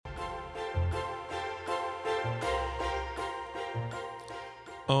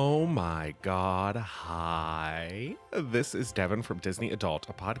Oh my God, hi. This is Devin from Disney Adult,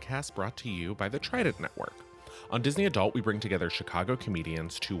 a podcast brought to you by the Trident Network. On Disney Adult, we bring together Chicago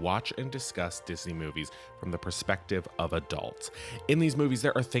comedians to watch and discuss Disney movies from the perspective of adults. In these movies,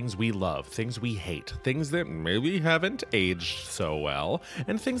 there are things we love, things we hate, things that maybe haven't aged so well,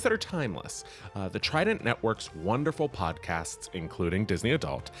 and things that are timeless. The Trident Network's wonderful podcasts, including Disney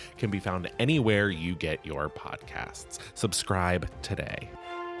Adult, can be found anywhere you get your podcasts. Subscribe today.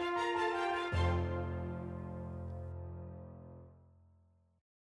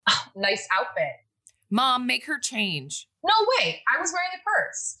 Nice outfit. Mom, make her change. No way. I was wearing it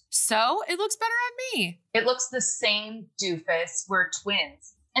first. So it looks better on me. It looks the same, doofus. We're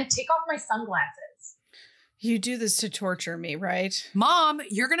twins. And take off my sunglasses. You do this to torture me, right? Mom,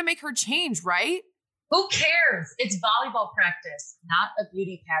 you're going to make her change, right? Who cares? It's volleyball practice, not a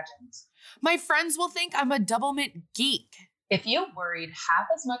beauty pageant. My friends will think I'm a double mint geek. If you worried half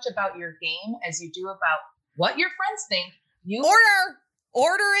as much about your game as you do about what your friends think, you...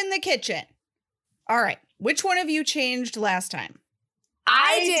 Order in the kitchen. All right. Which one of you changed last time?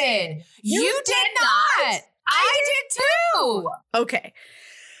 I did. You did not. I did too. Okay.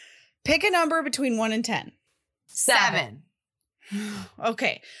 Pick a number between 1 and 10. 7.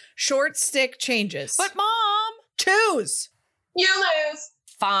 Okay. Short stick changes. But Mom. Choose. You lose.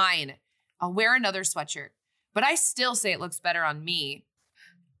 Fine. I'll wear another sweatshirt. But I still say it looks better on me.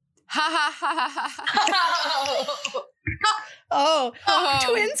 Ha ha ha ha ha. Oh,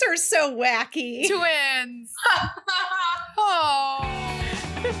 twins are so wacky. Twins. Oh.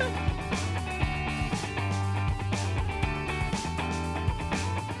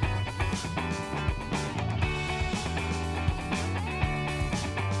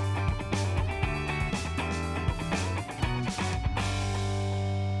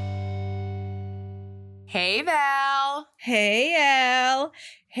 Hey, Val. Hey, Al.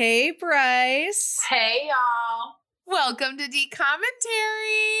 Hey, Bryce. Hey, y'all. Welcome to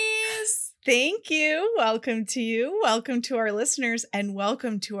D-Commentaries. Thank you. Welcome to you. Welcome to our listeners, and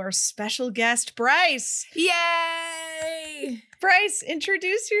welcome to our special guest, Bryce. Yay! Bryce,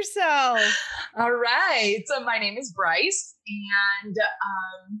 introduce yourself. All right. So my name is Bryce, and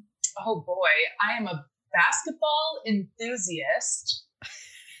oh boy, I am a basketball enthusiast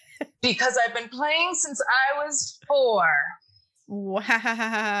because I've been playing since I was 4.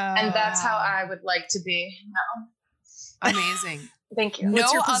 Wow. And that's how I would like to be. No. Amazing. Thank you.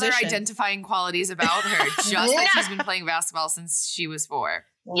 What's No your other position? identifying qualities about her, just that she's been playing basketball since she was 4.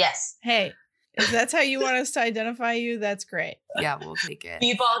 Yes. Hey, if that's how you want us to identify you, that's great. Yeah, we'll take it.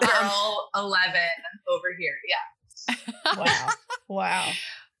 B-ball girl 11 over here. Yeah. Wow. Wow. All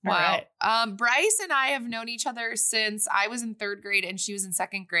Wow. right. Bryce and I have known each other since I was in 3rd grade and she was in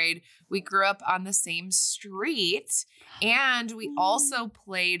 2nd grade. We grew up on the same street, and we also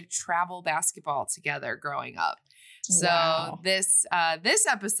played travel basketball together growing up. So Wow. this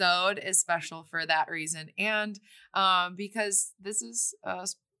episode is special for that reason, and because this is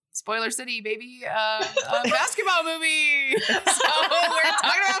Spoiler City, baby, a basketball movie. So we're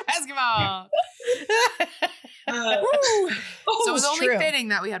talking about basketball. So it was only true. fitting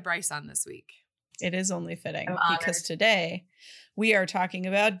that we had Bryce on this week. It is only fitting I'm because honored. today we are talking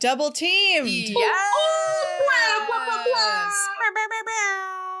about Double Teamed. Yes.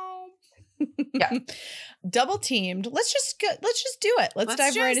 Yeah. Double Teamed. Let's just do it. Let's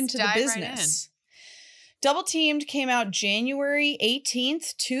dive right just into the dive right business. Double Teamed came out January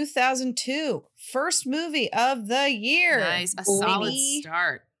 18th, 2002. First movie of the year. Nice. A solid Baby.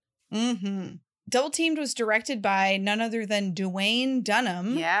 start. Mm-hmm. Double Teamed was directed by none other than Dwayne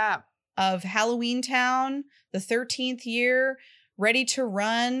Dunham Yeah. of Halloween Town, The 13th Year, Ready to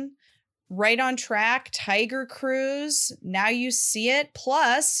Run, Right on Track, Tiger Cruise, Now You See It,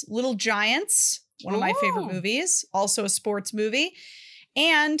 plus Little Giants, one of my favorite Ooh. movies, also a sports movie,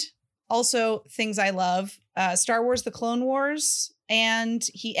 and also things I love, Star Wars The Clone Wars, and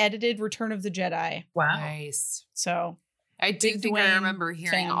he edited Return of the Jedi. Wow. Nice. So I do Big think Dwayne I remember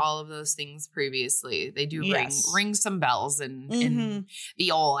hearing fan. all of those things previously. They do Yes. ring some bells in Mhm.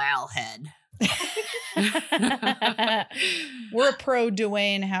 the old owl head. we're a pro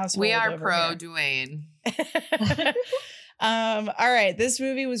Dwayne household. We are over pro here. Dwayne. All right. This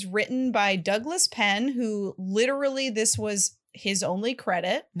movie was written by Douglas Penn, who literally this was his only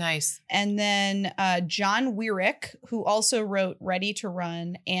credit. Nice. And then John Wyrick, who also wrote Ready to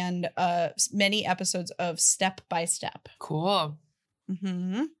Run and many episodes of Step by Step. Cool.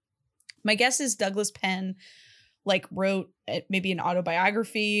 Mm-hmm. My guess is Douglas Penn like wrote maybe an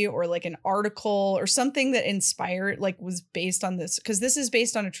autobiography or like an article or something that inspired, like was based on this, because this is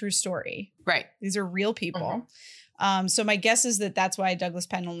based on a true story. Right. These are real people. So my guess is that that's why Douglas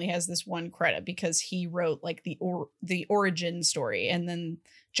Penn only has this one credit, because he wrote like the origin story, and then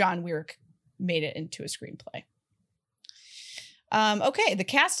John Wierck made it into a screenplay. Okay, the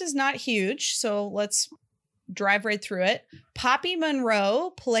cast is not huge, so let's drive right through it. Poppy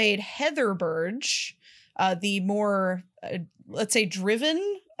Monroe played Heather Burge, the more, let's say,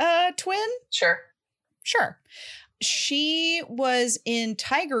 driven twin. Sure. She was in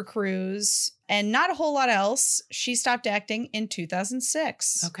Tiger Cruise and not a whole lot else. She stopped acting in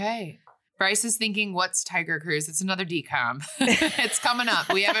 2006. Okay. Bryce is thinking, what's Tiger Cruise? It's another DCOM. It's coming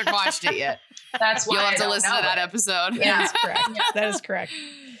up. We haven't watched it yet. That's why you'll have to listen to that episode. That is correct. That is correct.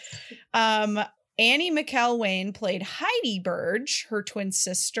 Annie McElwain played Heidi Burge, her twin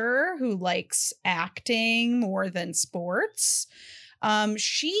sister who likes acting more than sports.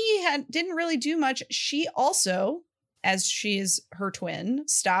 She didn't really do much. She also, as she is her twin,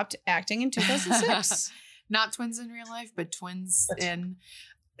 stopped acting in 2006. Not twins in real life, but twins in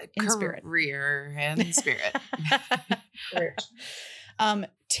spirit. Career and spirit.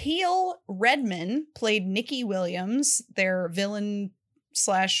 Teal Redman played Nikki Williams, their villain /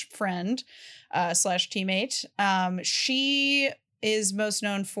 friend / teammate. She is most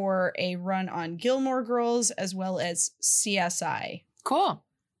known for a run on Gilmore Girls as well as CSI. Cool.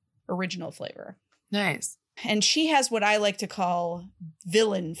 Original flavor. Nice. And she has what I like to call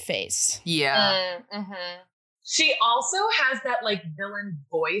villain face. Yeah. Mm-hmm. She also has that like villain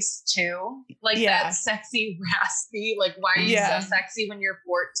voice too. Like that sexy, raspy, like why are you so sexy when you're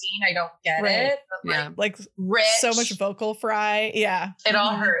 14? I don't get it. But like rich. So much vocal fry. Yeah. It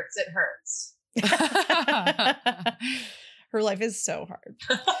all hurts. It hurts. Her life is so hard.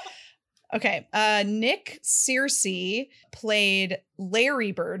 Okay. Nick Searcy played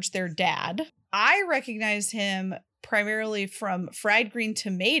Larry Burge, their dad. I recognized him primarily from Fried Green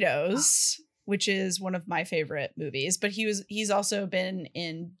Tomatoes, which is one of my favorite movies, but he's also been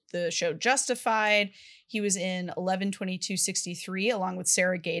in the show Justified. He was in 11/22/63 along with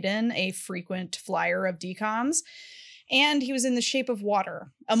Sarah Gadon, a frequent flyer of DCOMs. And he was in The Shape of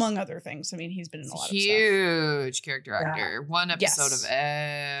Water, among other things. I mean, he's been in a lot of stuff. Huge character actor. Yeah. One episode of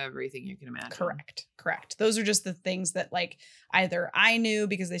everything you can imagine. Correct. Those are just the things that like either I knew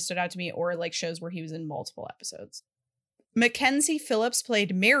because they stood out to me, or like shows where he was in multiple episodes. Mackenzie Phillips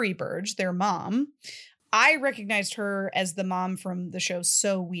played Mary Burge, their mom. I recognized her as the mom from the show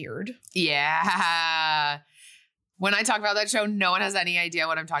So Weird. Yeah. When I talk about that show, no one has any idea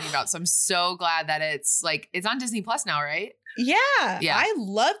what I'm talking about. So I'm so glad that it's on Disney Plus now, right? Yeah. I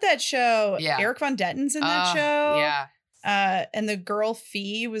love that show. Yeah. Eric Von Detten's in that show. Yeah. And the girl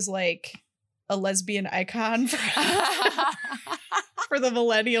Fee was like a lesbian icon for the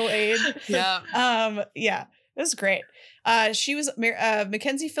millennial age. Yeah. Yeah. It was great. She was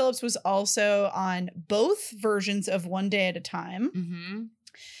Mackenzie Phillips was also on both versions of One Day at a Time. Mm-hmm.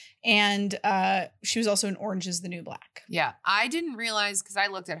 And she was also in Orange is the New Black. Yeah. I didn't realize, because I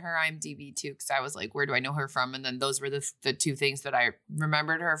looked at her IMDb too, because I was like, where do I know her from? And then those were the two things that I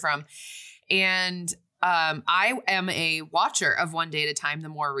remembered her from. And I am a watcher of One Day at a Time, the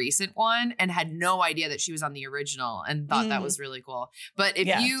more recent one, and had no idea that she was on the original and thought that was really cool. But if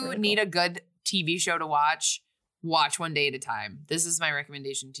you really need a good TV show to watch One Day at a Time. This is my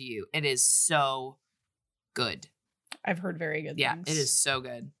recommendation to you. It is so good. I've heard very good things. Yeah, it is so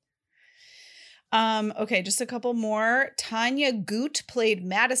good. Okay, just a couple more. Tanya Goot played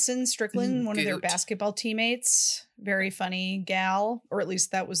Madison Strickland, one of their basketball teammates. Very funny gal, or at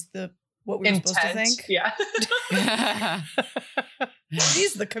least that was what we were supposed to think. Yeah.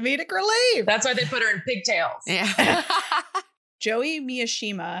 She's the comedic relief. That's why they put her in pigtails. Yeah. Joey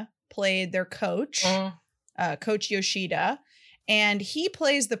Miyashima played their coach, Coach Yoshida, and he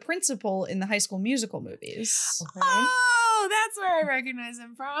plays the principal in the High School Musical movies. Okay. Oh, that's where I recognize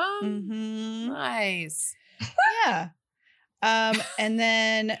him from. Mm-hmm. Nice. Yeah. And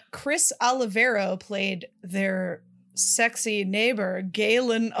then Chris Olivero played their sexy neighbor,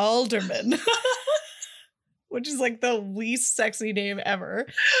 Galen Alderman, which is like the least sexy name ever.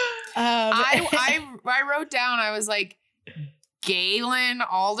 I wrote down, I was like, Galen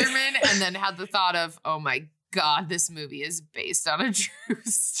Alderman, and then had the thought of, oh my God, this movie is based on a true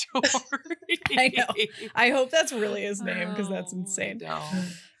story. I know. I hope that's really his name, because that's insane.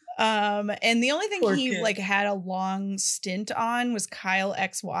 And the only thing he had a long stint on was Kyle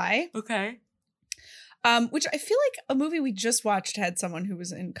XY. Okay. Which I feel like a movie we just watched had someone who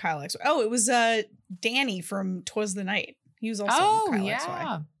was in Kyle XY. Oh, it was Danny from 'Twas the Night. He was also in Kyle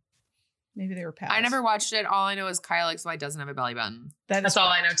XY. Maybe they were pals. I never watched it. All I know is Kyle XY doesn't have a belly button. That's all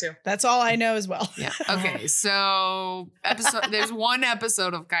I know too. That's all I know as well. Yeah. Okay. So there's one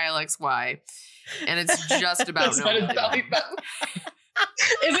episode of Kyle XY, And it's just about That's what his belly button.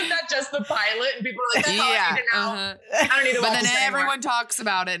 Isn't that just the pilot? And people are like, that's all I need to know. I don't need to But watch then this anymore. everyone talks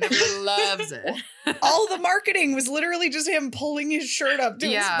about it and everyone loves it. All the marketing was literally just him pulling his shirt up to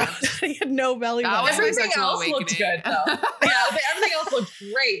his belly. He had no belly That button. was my Everything sexual else looked awakening. good, though. Yeah, everything else looked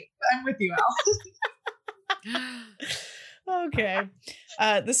great. I'm with you, Al. Okay.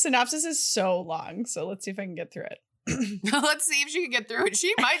 The synopsis is so long, so let's see if I can get through it. Let's see if she can get through it.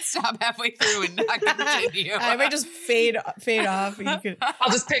 She might stop halfway through and not continue. I might just fade off. You could, I'll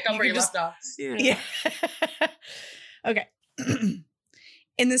just pick up You where you can just- left off. Yeah. yeah. Okay.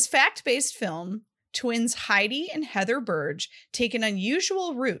 In this fact-based film, twins Heidi and Heather Burge take an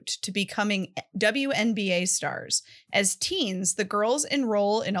unusual route to becoming WNBA stars. As teens, the girls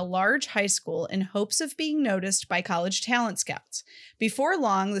enroll in a large high school in hopes of being noticed by college talent scouts. Before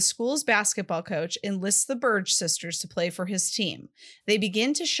long, the school's basketball coach enlists the Burge sisters to play for his team. They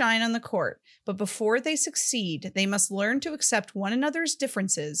begin to shine on the court, but before they succeed, they must learn to accept one another's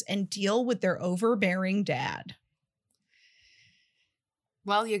differences and deal with their overbearing dad.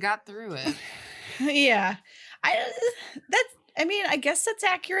 Well, you got through it. Yeah. I guess that's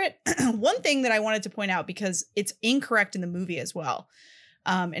accurate. One thing that I wanted to point out, because it's incorrect in the movie as well.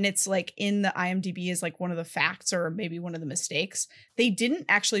 And it's like in the IMDb is like one of the facts or maybe one of the mistakes. They didn't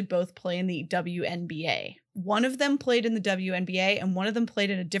actually both play in the WNBA. One of them played in the WNBA and one of them played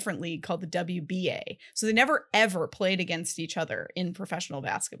in a different league called the WBA. So they never ever played against each other in professional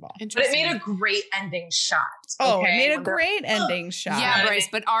basketball. But it made a great ending shot. Oh, okay? it made a When they're- great ending shot. Yeah, Bryce,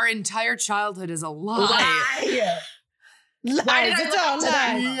 but our entire childhood is a lie. Lie. Lies. Why did I It's look all up to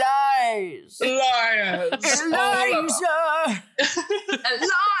that? lies.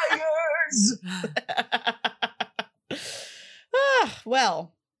 Liars.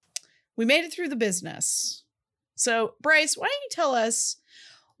 Well, we made it through the business. So, Bryce, why don't you tell us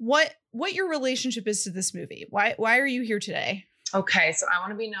what your relationship is to this movie? Why are you here today? Okay, so I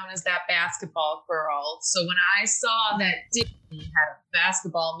want to be known as that basketball girl. So when I saw that Disney had a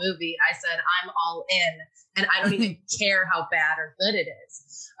basketball movie, I said, I'm all in. And I don't even care how bad or good it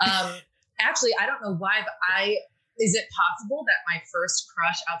is. Actually, I don't know why, but is it possible that my first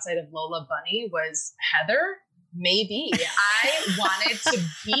crush outside of Lola Bunny was Heather? Maybe. I wanted to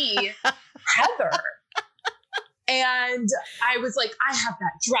be Heather. And I was like, I have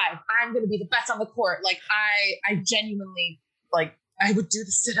that drive. I'm going to be the best on the court. Like, I genuinely, like, I would do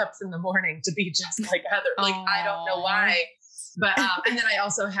the sit-ups in the morning to be just like Heather. Like, I don't know why. But, and then I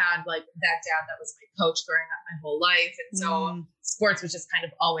also had, like, that dad that was my coach growing up my whole life. And so sports was just kind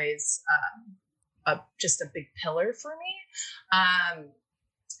of always just a big pillar for me.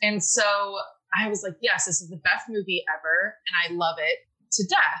 And so I was like, yes, this is the best movie ever. And I love it to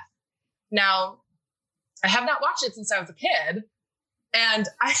death. Now, I have not watched it since I was a kid. And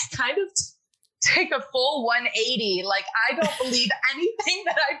I kind of take a full 180. Like, I don't believe anything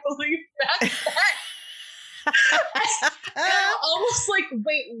that I believed back then. And I'm almost like,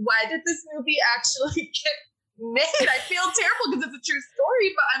 wait, why did this movie actually get made? I feel terrible because it's a true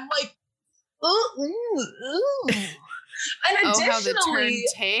story, but I'm like, ooh. And additionally, how the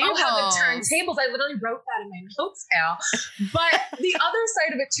turntables. I literally wrote that in my notes, Al. But the other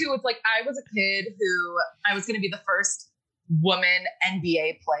side of it too is like, I was a kid who I was going to be the first woman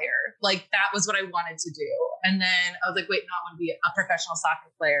NBA player. Like, that was what I wanted to do. And then I was like, wait, no, I want to be a professional soccer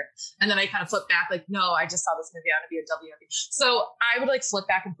player. And then I kind of flipped back, like, no, I just saw this movie. I want to be a WNBA. So I would like flip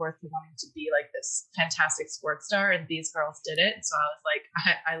back and forth to wanting to be like this fantastic sports star. And these girls did it. So I was like,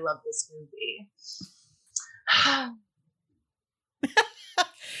 I love this movie.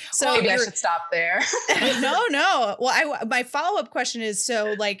 So maybe I should stop there. No. Well, my follow-up question is,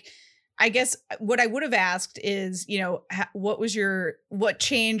 so like, I guess what I would have asked is, you know, what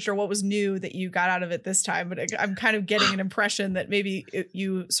changed or what was new that you got out of it this time? But I'm kind of getting an impression that maybe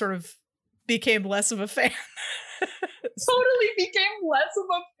you sort of became less of a fan. Totally became less of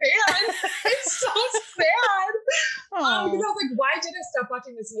a fan. It's so sad. Because I was like, why did I stop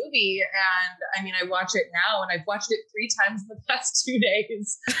watching this movie? And I mean, I watch it now, and I've watched it 3 times in the past 2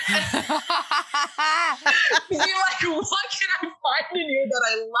 days. You're like, what can I find in here that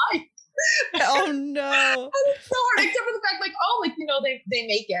I like? Oh no! And it's so hard, except for the fact, like, oh, like, you know, they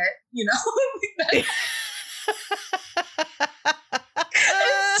make it, you know.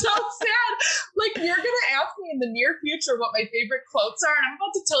 It's so sad. Like, you're gonna ask me in the near future what my favorite quotes are, and I'm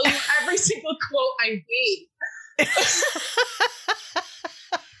about to tell you every single quote I hate.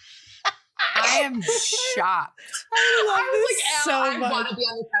 I am shocked. I want to be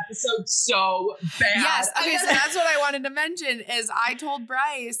on this episode so bad. Yes. Okay. So that's what I wanted to mention is I told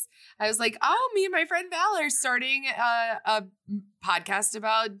Bryce, I was like, oh, me and my friend Val are starting a podcast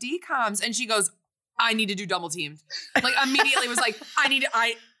about DComs. And she goes, I need to do double teamed. Like immediately was like, I need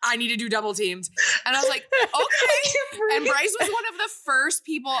to do double teamed. And I was like, okay. And Bryce was one of the first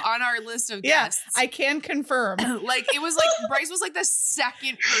people on our list of guests. I can confirm. Like it was like Bryce was like the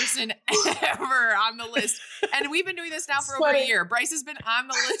second person ever on the list. And we've been doing this now for over a year. Bryce has been on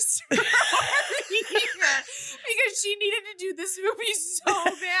the list for over a year because she needed to do this movie so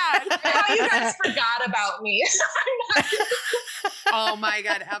bad. How you guys forgot about me. Oh my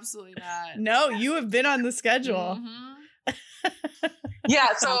God, absolutely not. No, you have been on the schedule. Mm-hmm. Yeah,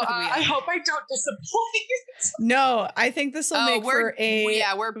 so I hope I don't disappoint. No, I think this will make for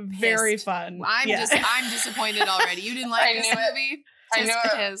we're very pissed. fun. I'm disappointed already. You didn't like this movie? I knew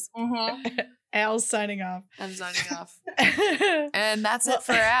it. Mm-hmm. Al's signing off. I'm signing off. And that's it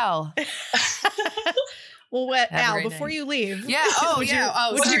for Al. Well, Have a Al, great before night. you leave. Yeah. Oh, would yeah. You,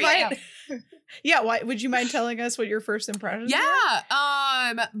 oh, would sorry. you mind? Yeah. Would you mind telling us what your first impressions were? Yeah.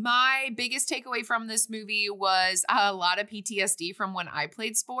 My biggest takeaway from this movie was a lot of PTSD from when I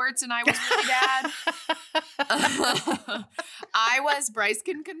played sports and I was really bad. Bryce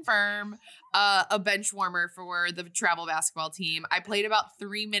can confirm, a bench warmer for the travel basketball team. I played about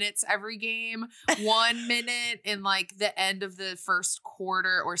 3 minutes every game, 1 minute in like the end of the first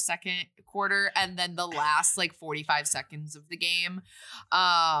quarter or second quarter, and then the last like 45 seconds of the game.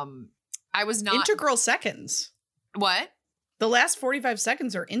 I was not integral seconds. What? The last 45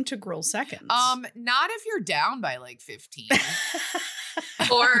 seconds are integral seconds. Not if you're down by like 15.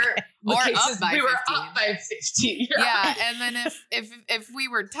 Or up by we were 15. up by 15. Yeah, and then if we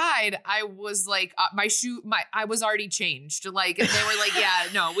were tied, I was like I was already changed. Like they were like, yeah,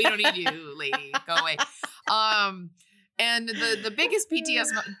 no, we don't need you, lady, go away. And the biggest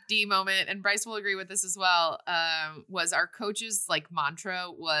PTSD moment, and Bryce will agree with this as well, was our coach's like mantra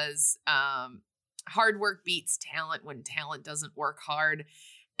was hard work beats talent when talent doesn't work hard.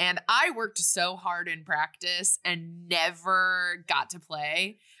 And I worked so hard in practice and never got to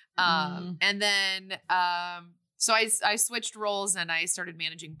play. And then so I switched roles and I started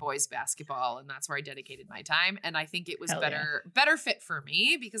managing boys basketball, and that's where I dedicated my time. And I think it was better fit for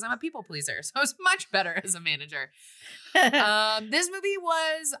me because I'm a people pleaser. So it was much better as a manager. This movie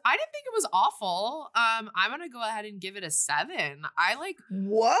I didn't think it was awful. I'm going to go ahead and give it a 7.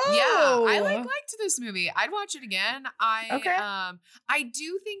 Whoa. Yeah, I liked this movie. I'd watch it again. I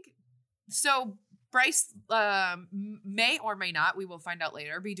do think so. Bryce may or may not, we will find out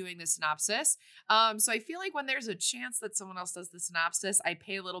later, be doing the synopsis. So I feel like when there's a chance that someone else does the synopsis, I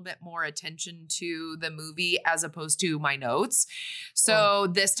pay a little bit more attention to the movie as opposed to my notes. So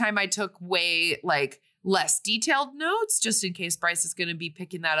this time I took way less detailed notes just in case Bryce is going to be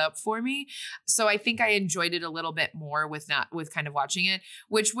picking that up for me. So I think I enjoyed it a little bit more with kind of watching it,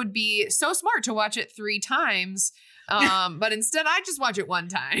 which would be so smart to watch it 3 times. But instead I just watch it 1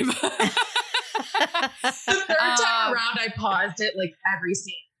 time. The third time around, I paused it like every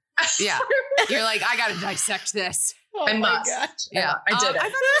scene. Yeah. You're like, I got to dissect this. Oh I my must. God. Yeah, I did it. I thought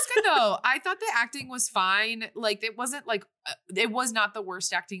it was good though. I thought the acting was fine. Like it wasn't it was not the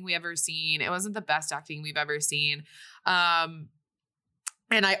worst acting we ever seen. It wasn't the best acting we've ever seen. And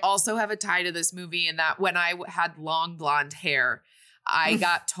I also have a tie to this movie in that when I had long blonde hair, I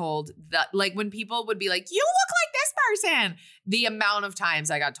got told that like when people would be like, you look like this person, the amount of times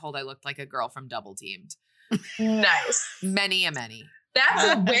I got told I looked like a girl from Double Teamed. Nice. Many. That's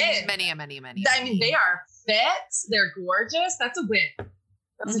a win. Many. I mean, they are fit. They're gorgeous. That's a win.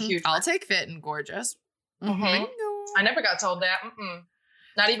 That's a huge win. I'll take fit and gorgeous. Mhm. I never got told that.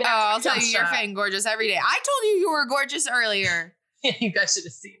 Not even. I'll tell you, you're fit and gorgeous every day. I told you you were gorgeous earlier. You guys should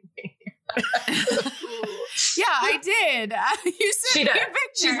have seen me. Yeah, I did. You sent She me did. a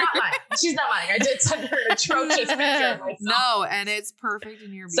picture. She's not lying. I did send her an atrocious picture of myself. No, and it's perfect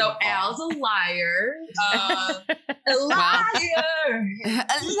and you're beautiful. So Al's a liar. A liar.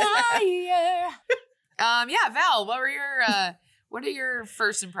 A liar. Yeah, Val, what are your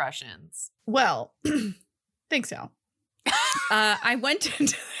first impressions? Well, thanks, Al. I went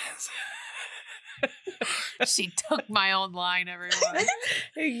into this. She took my own line, everyone.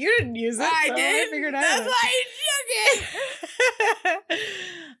 You didn't use it. I so did. I figured That's out. why I took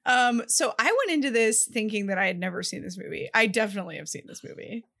it. So I went into this thinking that I had never seen this movie. I definitely have seen this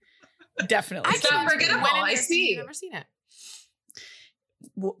movie. Definitely. It's not forgettable. I see. You've never seen it.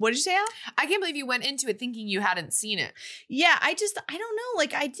 What did you say, Al? I can't believe you went into it thinking you hadn't seen it. Yeah, I don't know.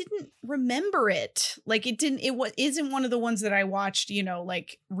 Like I didn't remember it. Like isn't one of the ones that I watched,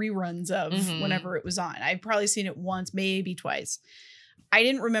 like reruns of whenever it was on. I've probably seen it once, maybe twice. I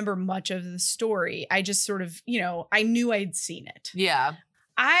didn't remember much of the story. I just sort of, I knew I'd seen it. Yeah.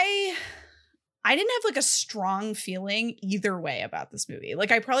 I didn't have like a strong feeling either way about this movie.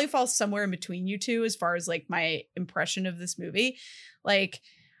 Like I probably fall somewhere in between you two as far as like my impression of this movie. Like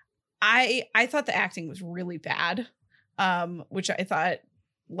I thought the acting was really bad, which I thought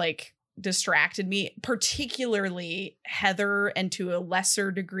like distracted me, particularly Heather and to a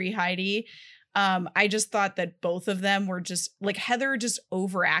lesser degree Heidi. I just thought that both of them were just like Heather just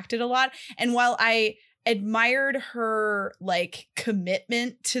overacted a lot. And while I admired her like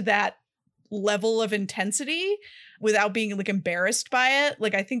commitment to that level of intensity without being like embarrassed by it,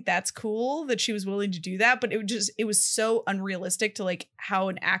 like I think that's cool that she was willing to do that, but it was so unrealistic to like how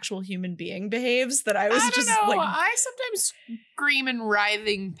an actual human being behaves that I don't know. Like, I sometimes scream in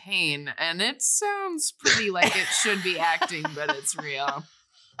writhing pain and it sounds pretty like it should be acting, but it's real.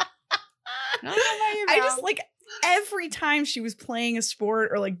 I just like every time she was playing a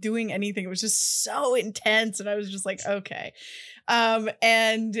sport or like doing anything, it was just so intense, and I was just like, okay.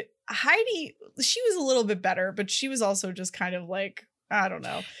 And Heidi, she was a little bit better, but she was also just kind of like, I don't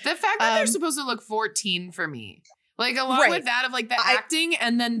know. The fact that they're supposed to look 14 for me, like along with that of like the acting,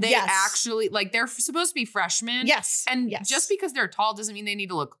 and then they actually like they're supposed to be freshmen. Yes. And just because they're tall doesn't mean they need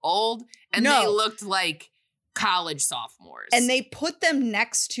to look old. And they looked like college sophomores. And they put them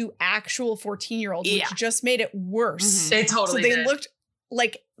next to actual 14-year-olds, which just made it worse. Mm-hmm. They totally did. Looked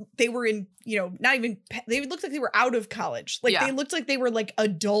like they were in, not even, they looked like they were out of college. Like they looked like they were like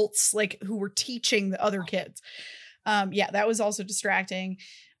adults, like who were teaching the other kids. That was also distracting.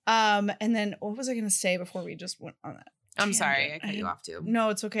 And then what was I going to say before we just went on that? I'm sorry, I cut you off too. No,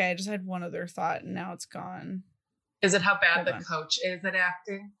 it's okay. I just had one other thought and now it's gone. Is it how bad the coach is at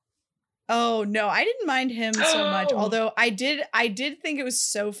acting? Oh no, I didn't mind him so much. Although I did think it was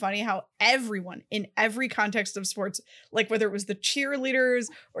so funny how everyone in every context of sports, like whether it was the cheerleaders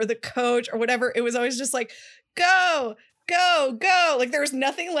or the coach or whatever, it was always just like, go, go, go. Like there was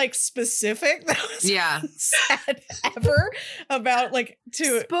nothing like specific that was said ever about like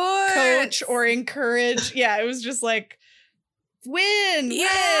to coach or encourage. Yeah, it was just like win.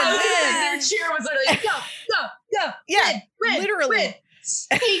 Their cheer was literally go, go, go. Yeah, win, literally. Win.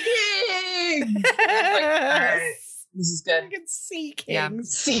 Sea Kings! Right. This is good. Sea Kings. Yeah.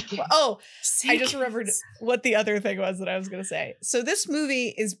 Sea Kings. Oh, I just remembered what the other thing was that I was going to say. So this movie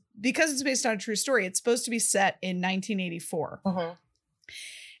is, because it's based on a true story, it's supposed to be set in 1984. Mm-hmm.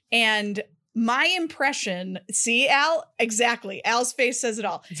 And my impression, see, Al? Exactly. Al's face says it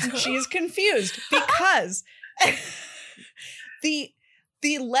all. She is confused because the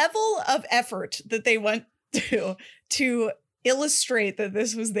level of effort that they went to illustrate that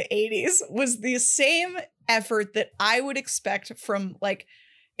this was the 80s was the same effort that I would expect from, like,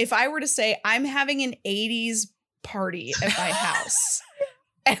 if I were to say I'm having an 80s party at my house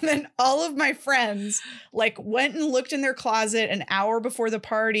and then all of my friends like went and looked in their closet an hour before the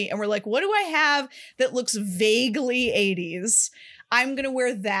party and were like, what do I have that looks vaguely 80s? I'm going to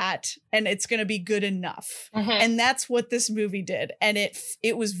wear that and it's going to be good enough. Mm-hmm. And that's what this movie did. And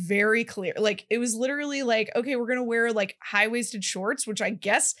it was very clear. Like, it was literally like, okay, we're going to wear like high-waisted shorts, which I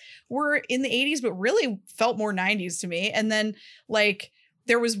guess were in the 80s, but really felt more 90s to me. And then like,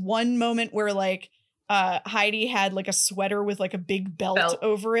 there was one moment where like, Heidi had like a sweater with like a big belt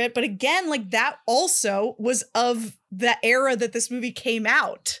over it. But again, like that also was of the era that this movie came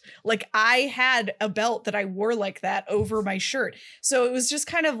out. Like I had a belt that I wore like that over my shirt. So it was just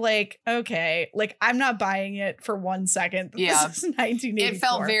kind of like, okay, like I'm not buying it for 1 second. Yeah. This is 1984. It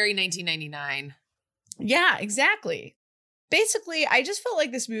felt very 1999. Yeah, exactly. Basically, I just felt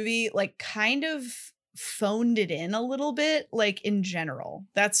like this movie like kind of phoned it in a little bit, like in general.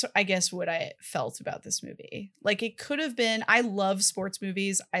 That's, I guess, what I felt about this movie. Like it could have been, I love sports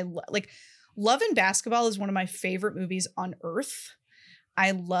movies. Like Love and Basketball is one of my favorite movies on earth.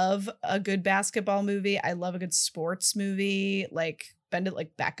 I love a good basketball movie. I love a good sports movie. Like Bend It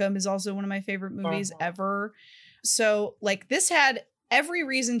Like Beckham is also one of my favorite movies ever. So like this had every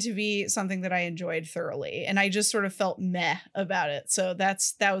reason to be something that I enjoyed thoroughly. And I just sort of felt meh about it. So that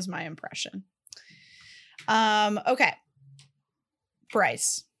was my impression. Okay.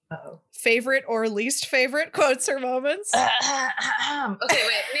 Bryce. Uh-oh. Favorite or least favorite quotes or moments? Okay,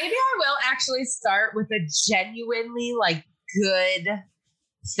 wait. Maybe I will actually start with a genuinely like good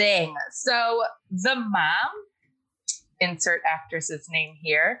thing. So the mom, insert actress's name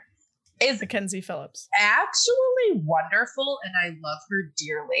here, is Mackenzie Phillips. Actually wonderful, and I love her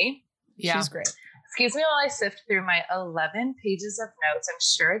dearly. Yeah. She's great. Excuse me while I sift through my 11 pages of notes. I'm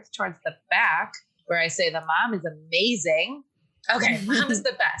sure it's towards the back where I say the mom is amazing. Okay, mom is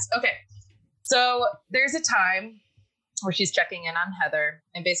the best. Okay, so there's a time where she's checking in on Heather,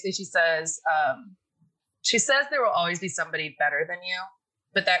 and basically she says there will always be somebody better than you,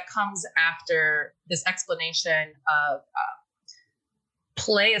 but that comes after this explanation of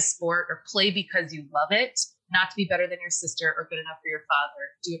play a sport or play because you love it, not to be better than your sister or good enough for your father.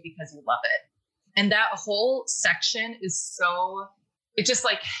 Do it because you love it. And that whole section is so, it just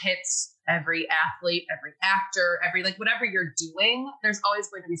like hits every athlete, every actor, every like whatever you're doing, there's always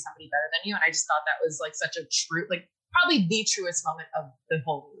going to be somebody better than you. And I just thought that was like such a true, like probably the truest moment of the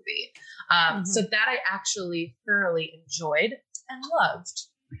whole movie. So that I actually thoroughly enjoyed and loved.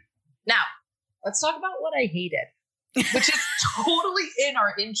 Now, let's talk about what I hated, which is totally in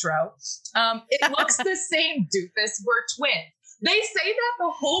our intro. It looks the same, doofus. We're twins. They say that the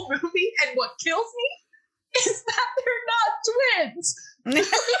whole movie, and what kills me is that they're not twins.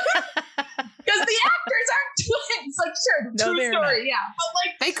 Because the actors aren't twins. Like, sure, No, true they're story, not. yeah. But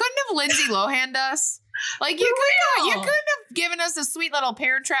like, They couldn't have Lindsay Lohan'd us. Like you For couldn't real. have given us a sweet little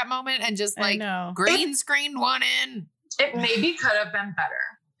Parent Trap moment and just I like know. green screened one in. it maybe could have been better.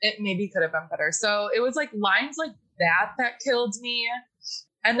 It maybe could have been better. So it was like lines like that killed me.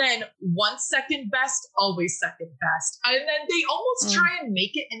 And then 1 second best, always second best. And then they almost try and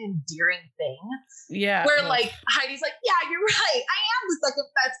make it an endearing thing. Yeah. Where like Heidi's like, yeah, you're right. I am the second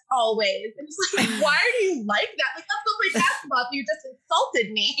best always. And it's like, why do you like that? Like, that's not my basketball. You just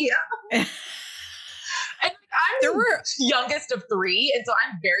insulted me. And I'm There the were- youngest of 3, and so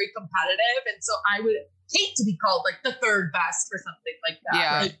I'm very competitive. And so I would hate to be called like the third best or something like that.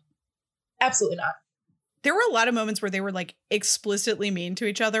 Yeah. Like, absolutely not. There were a lot of moments where they were like explicitly mean to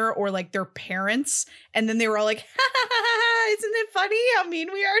each other or like their parents. And then they were all like, ha, ha, ha, ha, isn't it funny how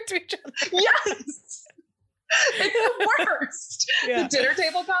mean we are to each other? Yes. It's the worst. Yeah. The dinner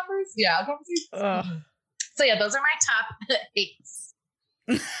table conversations. Ugh. So yeah, those are my top hates.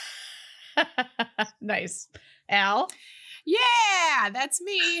 Nice. Al? Yeah, that's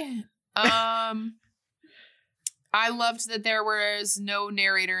me. I loved that there was no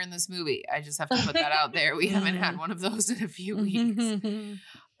narrator in this movie. I just have to put that out there. We haven't had one of those in a few weeks.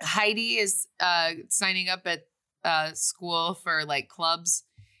 Heidi is signing up at school for like clubs,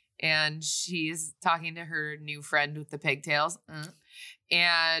 and she's talking to her new friend with the pigtails.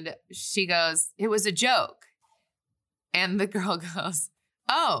 And she goes, "It was a joke." And the girl goes,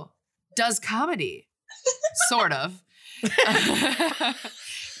 "Oh, does comedy?" Sort of.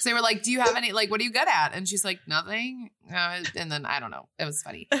 So they were like, "Do you have any, like, what are you good at?" And she's like, "Nothing." And then I don't know. It was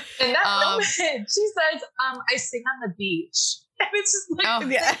funny. In that moment, she says, I sing on the beach. And it's just like, Oh.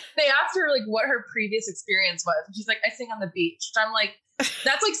 Yeah. they asked her like what her previous experience was. And she's like, I sing on the beach. Which I'm like,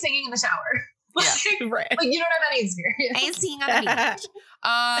 that's like singing in the shower. Like, Right. like you don't have any experience. I sing on the beach.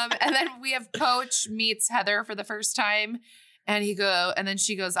 And then we have Coach meets Heather for the first time. And then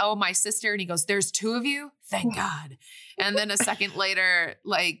she goes, "Oh, my sister." And he goes, "There's 2 of you? Thank God." And then a second later,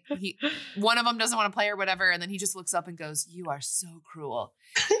 like one of them doesn't want to play or whatever. And then he just looks up and goes, "You are so cruel."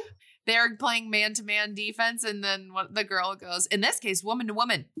 They're playing man-to-man defense. And then the girl goes, in this case, woman to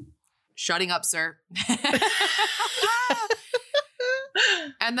woman, "Shutting up, sir."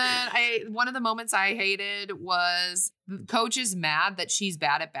 And then one of the moments I hated was Coach is mad that she's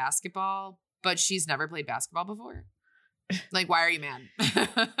bad at basketball, but she's never played basketball before. Like, why are you mad?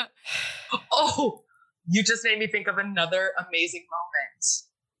 Oh, you just made me think of another amazing moment.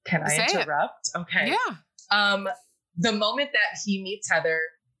 Can I Say it. interrupt? Okay. Yeah. The moment that he meets Heather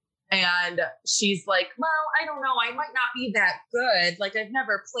and she's like, "Well, I don't know. I might not be that good. Like, I've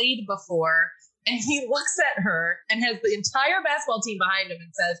never played before." And he looks at her and has the entire basketball team behind him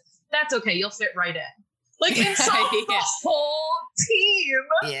and says, "That's okay. You'll fit right in." Like, insults Yeah. the whole team.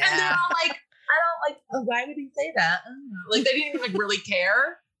 Yeah. And they're all like, I don't like, oh, why would he say that? I don't know. Like, they didn't even like really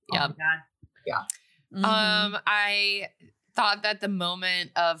care. Yep. Oh my God. Mhm. I thought that the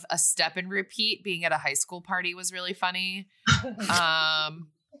moment of a step and repeat being at a high school party was really funny.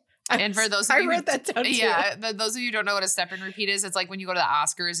 And for those of I you who- wrote that down too. Yeah, those of you who don't know what a step and repeat is, it's like when you go to the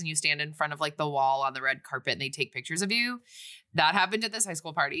Oscars and you stand in front of like the wall on the red carpet and they take pictures of you. That happened at this high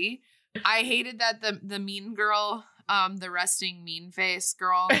school party. I hated that the mean girl, the resting mean face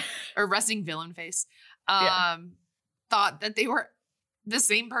girl or resting villain face, thought that they were the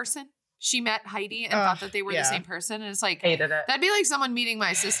same person. She met Heidi and thought that they were the same person. And it's like, Hated it. that'd be like someone meeting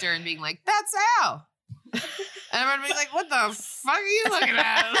my sister and being like, "That's Al." And everyone would be like, "What the fuck are you looking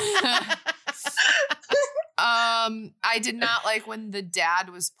at?" I did not like when the dad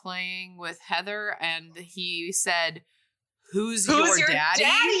was playing with Heather and he said, Who's your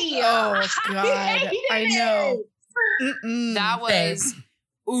daddy? Oh, God. I know. That was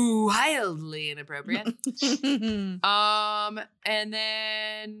wildly inappropriate. was. And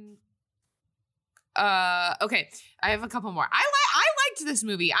then okay, I have a couple more. I liked liked this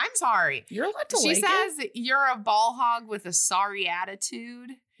movie. I'm sorry. You're allowed to She like says you're a ball hog with a sorry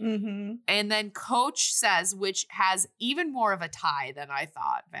attitude. Mm-hmm. And then Coach says, which has even more of a tie than I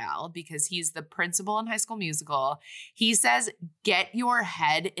thought, Val, because he's the principal in High School Musical. He says, get your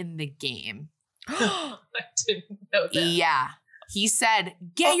head in the game. I didn't know that. Yeah. He said,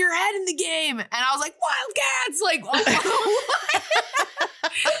 get your head in the game. And I was like, Wildcats! Like, what?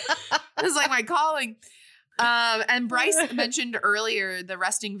 This is like my calling. And Bryce mentioned earlier the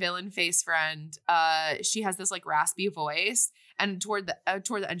resting villain face friend. She has this like raspy voice. And toward the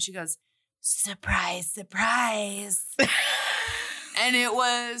end, she goes, surprise, surprise. And it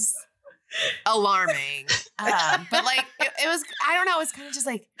was alarming. But like, it was, I don't know, it's kind of just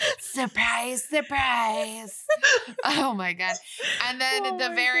like, surprise, surprise. Oh my God. And then the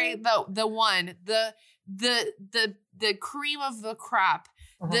cream of the crop,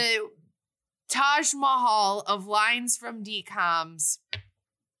 the Taj Mahal of lines from DCOMs.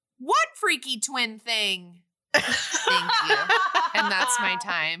 What freaky twin thing? Thank you. And that's my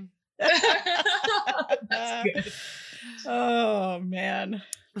time. That's good. Oh man.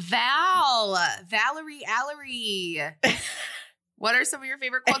 Valerie Allery. What are some of your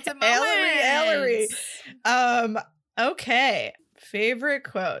favorite quotes and moments? Allery. Okay. Favorite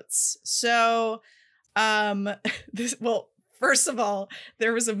quotes. So first of all,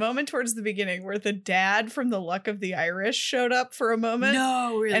 there was a moment towards the beginning where the dad from The Luck of the Irish showed up for a moment.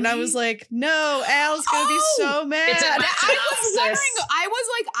 No, really? And I was like, no, Al's going to be so mad. It's I was wondering, I was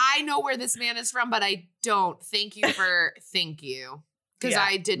like, I know where this man is from, but I don't. Thank you. Because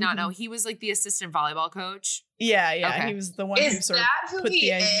I did not know. He was like the assistant volleyball coach. Yeah. Okay. He was the one who Is sort of that who put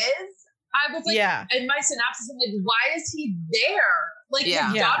he the is? I was like, in my synopsis, I'm like, why is he there? Like, his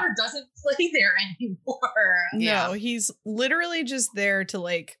daughter doesn't play there anymore. No, he's literally just there to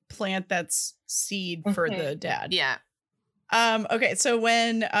like plant that seed for the dad. Yeah. Okay, so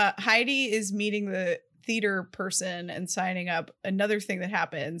when Heidi is meeting the theater person and signing up, another thing that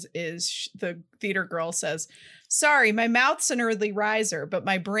happens is the theater girl says, sorry, my mouth's an early riser, but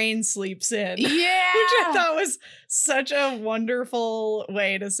my brain sleeps in. Yeah. Which I thought was such a wonderful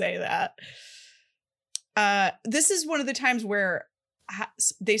way to say that. This is one of the times where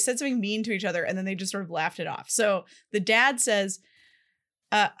they said something mean to each other and then they just sort of laughed it off. So the dad says,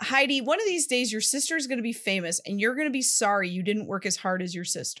 Heidi, one of these days your sister is going to be famous and you're going to be sorry you didn't work as hard as your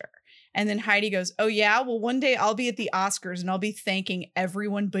sister. And then Heidi goes, oh yeah, well one day I'll be at the Oscars and I'll be thanking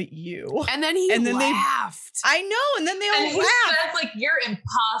everyone but you. And then he laughed. I know. And then they all and laughed. He says like, you're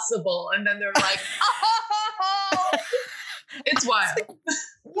impossible. And then they're like, oh, it's wild. Like,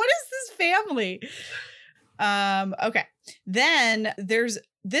 what is this family? Okay. Then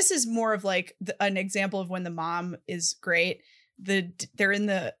this is more of like an example of when the mom is great. They're in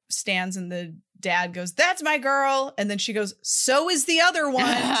the stands and the dad goes, that's my girl. And then she goes, so is the other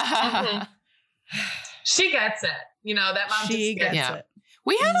one. She gets it. You know, that mom she just gets it.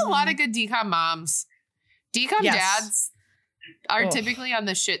 We had a lot of good DCOM moms. DCOM dads are typically on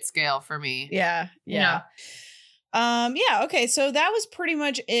the shit scale for me. Yeah. Okay. So that was pretty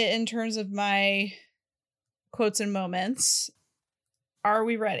much it in terms of my quotes and moments. Are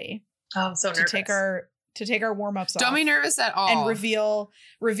we ready? Oh, I'm so nervous. To take our warm-ups off. Don't be nervous at all. And reveal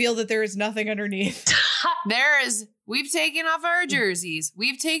that there is nothing underneath. We've taken off our jerseys.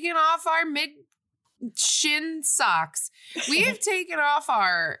 We've taken off our mid-shin socks. We've taken off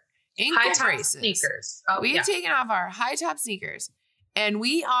our ankle braces. Sneakers. We've taken off our high-top sneakers. And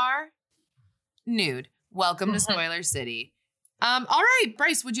we are nude. Welcome to Spoiler City. All right,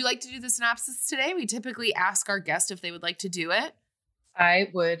 Bryce, would you like to do the synopsis today? We typically ask our guest if they would like to do it. I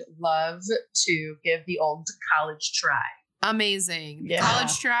would love to give the old college try. Amazing. Yeah.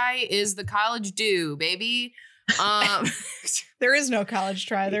 College try is the college do, baby. There is no college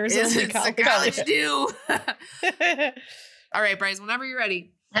try. There is only college do. All right, Bryce, whenever you're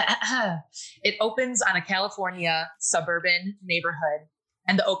ready. It opens on a California suburban neighborhood,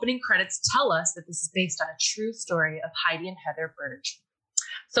 and the opening credits tell us that this is based on a true story of Heidi and Heather Burge.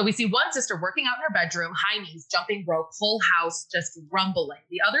 So we see one sister working out in her bedroom, high knees, jumping rope, whole house just rumbling.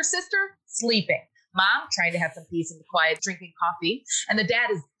 The other sister sleeping. Mom trying to have some peace and quiet, drinking coffee. And the dad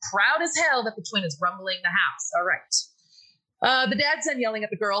is proud as hell that the twin is rumbling the house. All right. The dad's then yelling at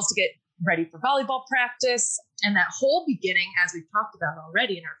the girls to get ready for volleyball practice. And that whole beginning, as we've talked about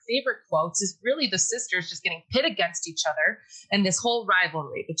already in our favorite quotes, is really the sisters just getting pit against each other and this whole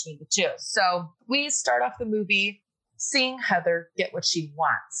rivalry between the two. So we start off the movie seeing Heather get what she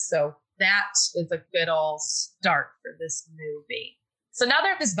wants. So that is a good old start for this movie. So now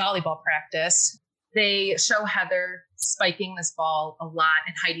they're at this volleyball practice. They show Heather spiking this ball a lot,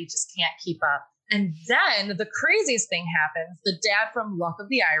 and Heidi just can't keep up. And then the craziest thing happens. The dad from Luck of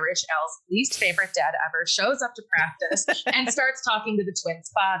the Irish, Al's least favorite dad ever, shows up to practice and starts talking to the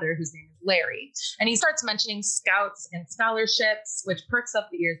twins' father, whose name is Larry. And he starts mentioning scouts and scholarships, which perks up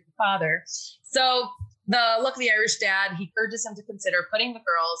the ears of the father. So the Luck of the Irish dad, he urges him to consider putting the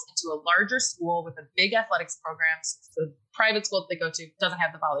girls into a larger school with a big athletics program. The private school that they go to doesn't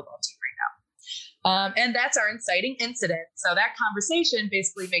have the volleyball team right now. And that's our inciting incident. So that conversation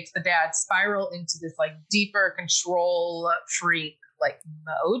basically makes the dad spiral into this like deeper control freak like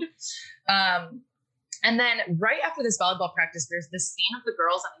mode. And then right after this volleyball practice, there's this scene of the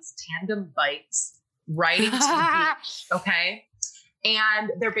girls on these tandem bikes riding to the beach. Okay.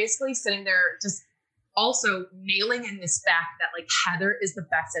 And they're basically sitting there just also nailing in this fact that like Heather is the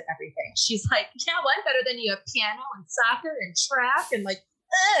best at everything. She's like, yeah, well, I'm better than you at piano and soccer and track. And like,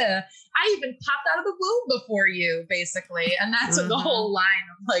 I even popped out of the womb before you, basically. And that's the whole line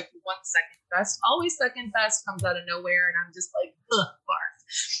of like 1 second best, always second best comes out of nowhere. And I'm just like, barf.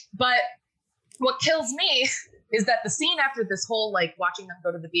 But what kills me is that the scene after this whole like watching them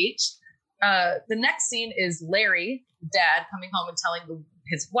go to the beach, the next scene is Larry, dad, coming home and telling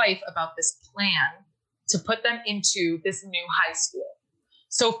his wife about this plan to put them into this new high school.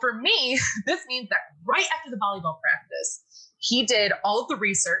 So for me, this means that right after the volleyball practice, he did all of the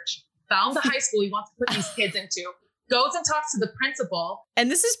research, found the high school he wants to put these kids into, goes and talks to the principal.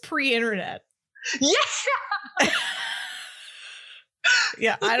 And this is pre-internet. Yeah.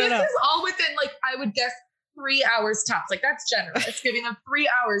 Yeah, I don't know. This is all within like, I would guess 3 hours tops. Like that's generous. Giving them 3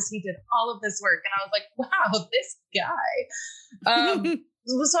 hours, he did all of this work. And I was like, wow, this guy.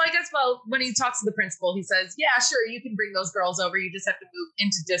 So I guess, well, when he talks to the principal, he says, yeah, sure, you can bring those girls over. You just have to move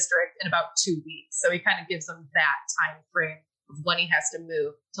into district in about 2 weeks. So he kind of gives them that time frame of when he has to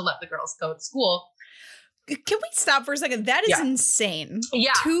move to let the girls go to school. Can we stop for a second? That is insane.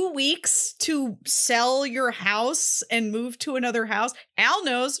 Yeah. 2 weeks to sell your house and move to another house. Al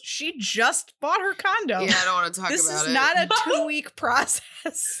knows she just bought her condo. Yeah, I don't want to talk about it. This is not a 2-week process.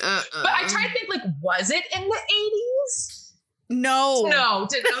 But I try to think, like, was it in the 80s? No.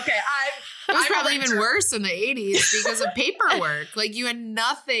 Okay. It was probably even worse in the 80s because of paperwork. Like, you had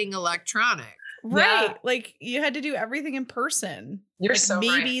nothing electronic. Right. Yeah. Like, you had to do everything in person. You're like, so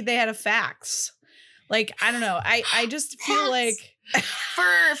maybe right. they had a fax. Like, I don't know. I just feel like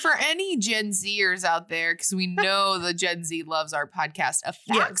for any Gen Zers out there, because we know the Gen Z loves our podcast, a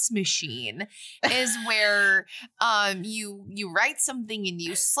fax machine is where you write something and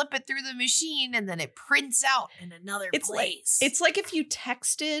you slip it through the machine and then it prints out in another place. It's like if you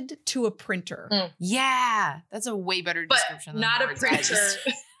texted to a printer. Yeah, that's a way better description than not a printer.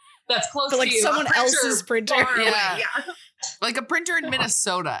 That's close but like to you. Someone else's printer. Yeah. Like a printer in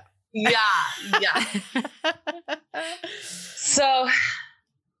Minnesota. Yeah. So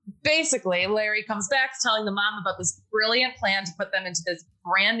basically, Larry comes back telling the mom about this brilliant plan to put them into this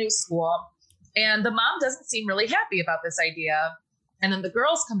brand new school. And the mom doesn't seem really happy about this idea. And then the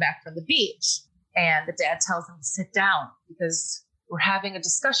girls come back from the beach and the dad tells them to sit down because we're having a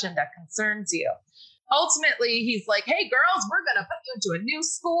discussion that concerns you. Ultimately, he's like, hey, girls, we're going to put you into a new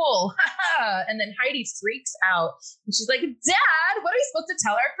school. And then Heidi freaks out. And she's like, Dad, what are we supposed to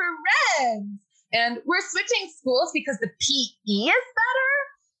tell our friends? And we're switching schools because the PE is better.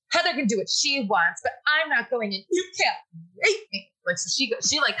 Heather can do what she wants, but I'm not going in. You can't make me. Like, so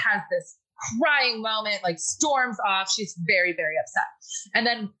she like has this crying moment, like storms off. She's very, very upset. And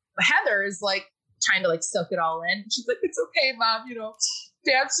then Heather is like trying to like soak it all in. She's like, it's okay, Mom,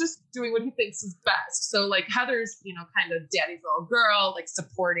 Dad's just doing what he thinks is best. So like Heather's, kind of daddy's little girl, like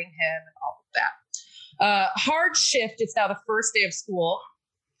supporting him and all of that. Hard shift. It's now the first day of school.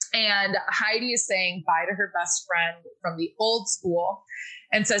 And Heidi is saying bye to her best friend from the old school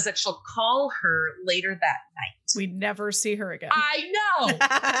and says that she'll call her later that night. We never see her again. I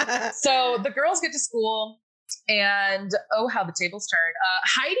know. So the girls get to school and oh, how the tables turn.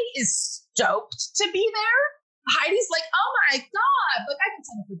 Heidi is stoked to be there. Heidi's like, oh my God, like I can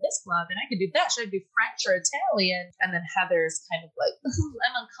sign up for this club and I can do that. Should I do French or Italian? And then Heather's kind of like, ooh,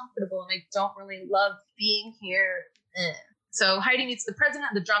 I'm uncomfortable and I don't really love being here. So Heidi meets the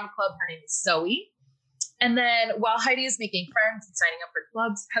president of the drama club. Her name is Zoe. And then while Heidi is making friends and signing up for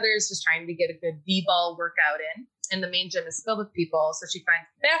clubs, Heather is just trying to get a good b-ball workout in. And the main gym is filled with people. So she finds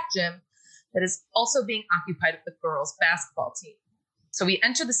the back gym that is also being occupied with the girls' basketball team. So we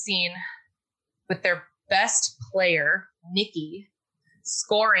enter the scene with their best player, Nikki,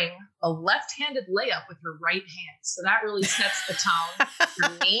 scoring a left-handed layup with her right hand. So that really sets the tone for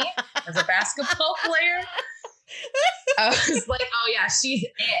me as a basketball player. I was like, oh yeah, she's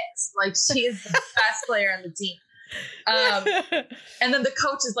it. Like she is the best player on the team. And then the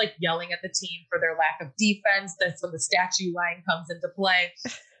coach is like yelling at the team for their lack of defense. That's when the statue line comes into play.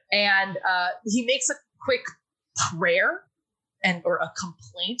 And he makes a quick prayer or a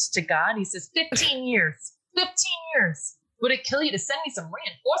complaint to God. He says, 15 years. Would it kill you to send me some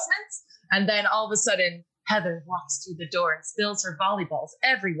reinforcements? And then all of a sudden, Heather walks through the door and spills her volleyballs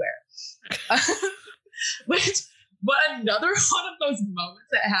everywhere. But another one of those moments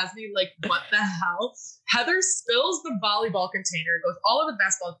that has me like, what the hell? Heather spills the volleyball container, goes all over the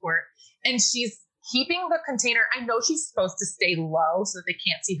basketball court, and she's keeping the container. I know she's supposed to stay low so that they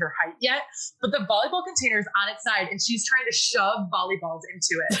can't see her height yet, but the volleyball container is on its side and she's trying to shove volleyballs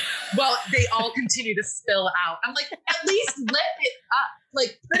into it. Well, they all continue to spill out. I'm like, at least lift it up,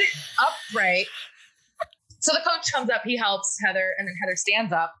 like put it upright. So the coach comes up, he helps Heather, and then Heather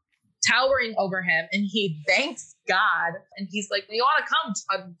stands up, towering over him, and he thanks God. And he's like, "Do you want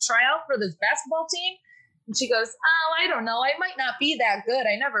to come try out for this basketball team?" And she goes, "Oh, I don't know. I might not be that good.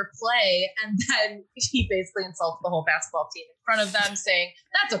 I never play." And then he basically insults the whole basketball team in front of them, saying,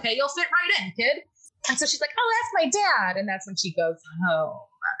 "That's okay. You'll fit right in, kid." And so she's like, "Oh, that's my dad." And that's when she goes home.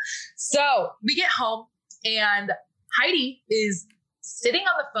 So we get home, and Heidi is sitting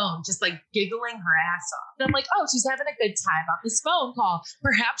on the phone, just like giggling her ass off. And I'm like, oh, she's having a good time on this phone call.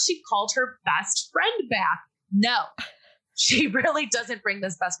 Perhaps she called her best friend back. No, she really doesn't bring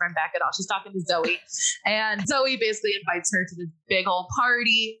this best friend back at all. She's talking to Zoe, and Zoe basically invites her to this big old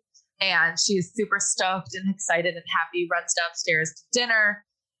party, and she's super stoked and excited and happy, runs downstairs to dinner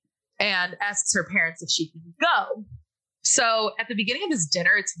and asks her parents if she can go. So at the beginning of this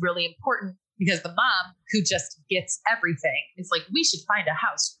dinner, it's really important because the mom, who just gets everything, is like, we should find a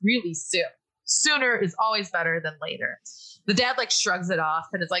house really soon. Sooner is always better than later. The dad like shrugs it off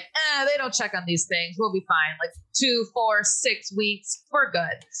and is like, they don't check on these things. We'll be fine. Like 2, 4, 6 weeks. We're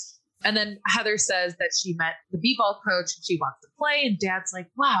good. And then Heather says that she met the b-ball coach and she wants to play. And dad's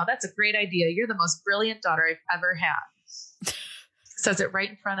like, wow, that's a great idea. You're the most brilliant daughter I've ever had. Says it right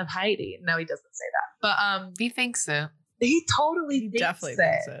in front of Heidi. No, he doesn't say that. But he thinks so. He totally Definitely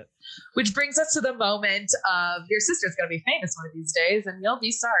thinks it. Which brings us to the moment of your sister's going to be famous one of these days and you'll be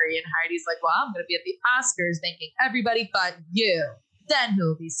sorry. And Heidi's like, well, I'm going to be at the Oscars thanking everybody but you. Then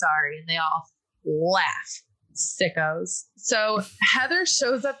who'll be sorry? And they all laugh. Sickos. So Heather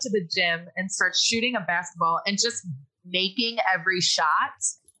shows up to the gym and starts shooting a basketball and just making every shot.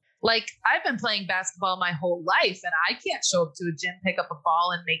 Like, I've been playing basketball my whole life and I can't show up to a gym, pick up a ball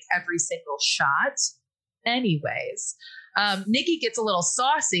and make every single shot. Anyways, Nikki gets a little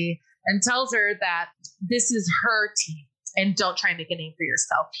saucy and tells her that this is her team and don't try and make a name for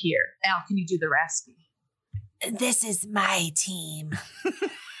yourself here. Al, can you do the raspy? This is my team.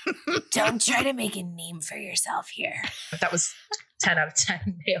 Don't try to make a name for yourself here. That was 10 out of 10.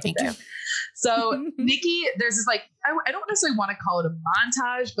 Nailed Thank it. you. So Nikki, there's this like, I don't necessarily want to call it a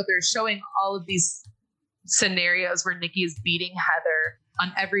montage, but they're showing all of these scenarios where Nikki is beating Heather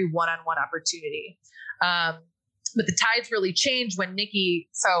on every one-on-one opportunity. But the tides really change when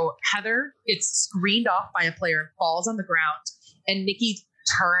so Heather gets screened off by a player and falls on the ground. And Nikki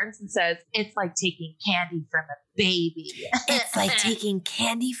turns and says, it's like taking candy from a baby. It's like taking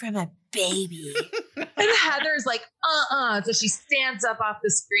candy from a baby. And Heather's like, So she stands up off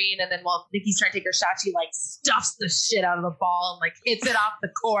the screen. And then while Nikki's trying to take her shot, she like stuffs the shit out of the ball and like hits it off the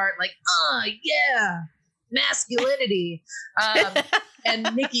court. Like, yeah, masculinity.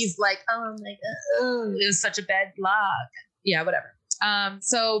 And Nikki's like, oh my God, it was such a bad block. Yeah, whatever.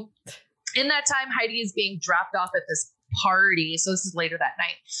 So in that time, Heidi is being dropped off at this party. So this is later that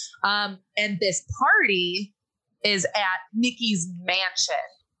night. And this party is at Nikki's mansion.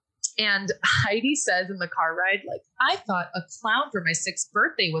 And Heidi says in the car ride, like, I thought a clown for my 6th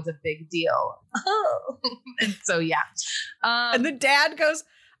birthday was a big deal. Oh. And so, yeah. And the dad goes,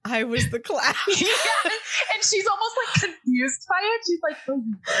 I was the clown. Yeah. And she's almost like confused by it. She's like, oh,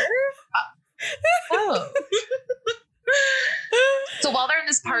 you were? Oh. So while they're in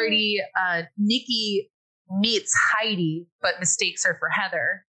this party, Nikki meets Heidi, but mistakes her for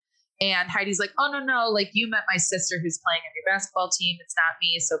Heather. And Heidi's like, oh, no, like you met my sister who's playing on your basketball team. It's not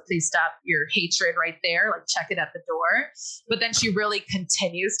me. So please stop your hatred right there. Like check it at the door. But then she really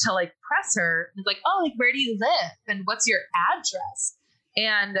continues to like press her. It's like, oh, like where do you live? And what's your address?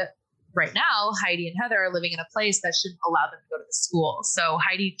 And right now, Heidi and Heather are living in a place that shouldn't allow them to go to the school. So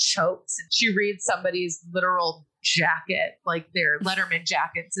Heidi chokes and she reads somebody's literal jacket, like their Letterman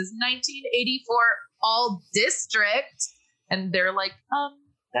jacket. It says 1984 All District. And they're like,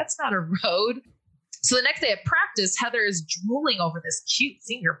 that's not a road. So the next day at practice, Heather is drooling over this cute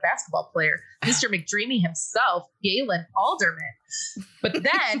senior basketball player, Mr. McDreamy himself, Galen Alderman. But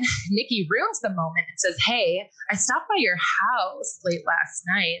then Nikki ruins the moment and says, hey, I stopped by your house late last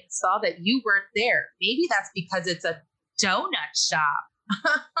night and saw that you weren't there. Maybe that's because it's a donut shop.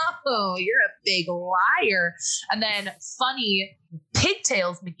 Oh, you're a big liar. And then funny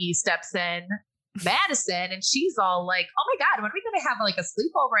Pigtails McGee steps in, Madison, and she's all like, oh my God, when are we going to have like a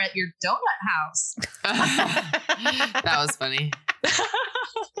sleepover at your donut house? That was funny.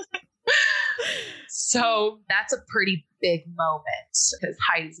 So that's a pretty big moment because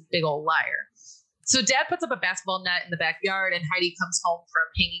Heidi's a big old liar. So Dad puts up a basketball net in the backyard, and Heidi comes home from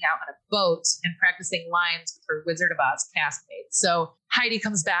hanging out on a boat and practicing lines with her Wizard of Oz castmates. So Heidi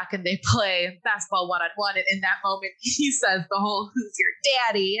comes back and they play basketball one-on-one. And in that moment, he says the whole, who's your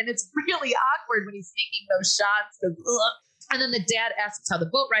daddy? And it's really awkward when he's making those shots. And then the dad asks how the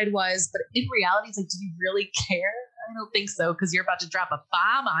boat ride was. But in reality, it's like, do you really care? I don't think so, because you're about to drop a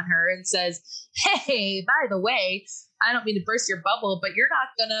bomb on her and says, hey, by the way, I don't mean to burst your bubble, but you're not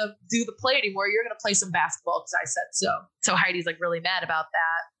going to do the play anymore. You're going to play some basketball because I said so. So Heidi's like really mad about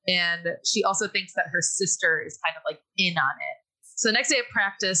that. And she also thinks that her sister is kind of like in on it. So the next day at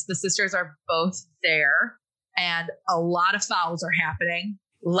practice, the sisters are both there and a lot of fouls are happening.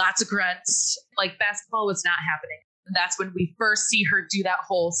 Lots of grunts. Like basketball was not happening. And that's when we first see her do that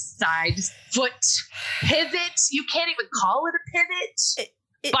whole side foot pivot. You can't even call it a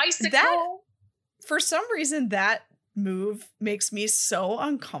pivot. Bicycle. That, for some reason, that move makes me so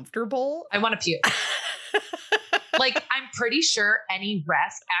uncomfortable. I want to puke. Like, I'm pretty sure any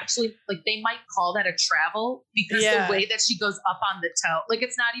ref actually, like, they might call that a travel because the way that she goes up on the toe, like,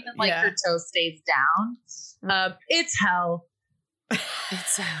 it's not even like her toe stays down. It's hell.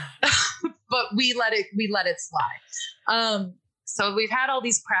 It's hell. But we let it slide. So we've had all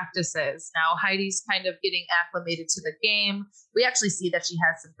these practices. Now Heidi's kind of getting acclimated to the game. We actually see that she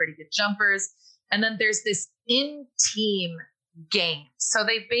has some pretty good jumpers. And then there's this in-team game. So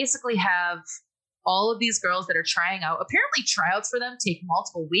they basically have all of these girls that are trying out. Apparently tryouts for them take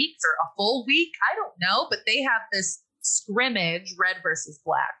multiple weeks or a full week. I don't know, but they have this scrimmage, red versus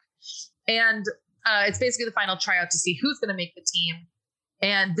black. And it's basically the final tryout to see who's going to make the team.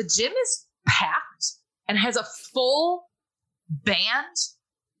 And the gym is packed and has a full band.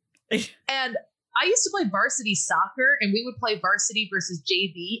 And I used to play varsity soccer, and we would play varsity versus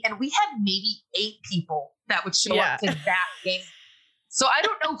JV, and we had maybe 8 people that would show up to that game. So I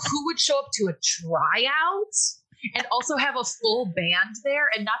don't know who would show up to a tryout and also have a full band there.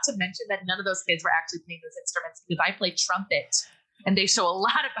 And not to mention that none of those kids were actually playing those instruments, because I play trumpet, and they show a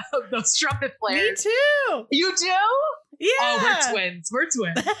lot about those trumpet players. Me too. You do? Yeah. Oh, we're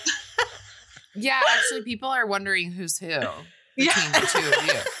twins. Yeah, actually, people are wondering who's who between Yeah. the two of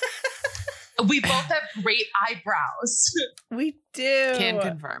you. We both have great eyebrows. We do. Can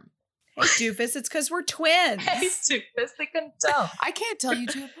confirm. Hey, doofus, it's because we're twins. Hey, stupid, they couldn't tell. I can't tell you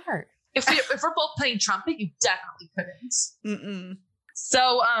two apart. If we're both playing trumpet, you definitely couldn't. Mm-mm.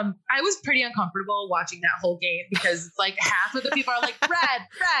 So I was pretty uncomfortable watching that whole game because it's like half of the people are like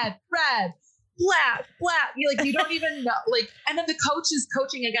red, black. You don't even know. Like, and then the coach is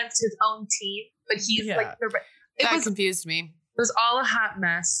coaching against his own team, but he's like, That confused me. It was all a hot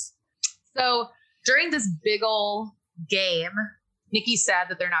mess. So during this big ol' game, Nikki's sad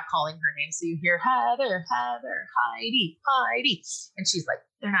that they're not calling her name. So you hear Heather, Heidi. And she's like,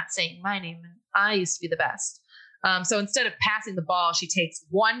 they're not saying my name. And I used to be the best. So instead of passing the ball, she takes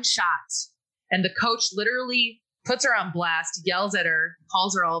one shot, and the coach literally puts her on blast, yells at her,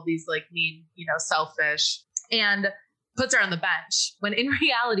 calls her all of these like mean, selfish, and puts her on the bench. When in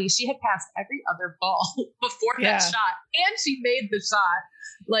reality, she had passed every other ball before that shot, and she made the shot.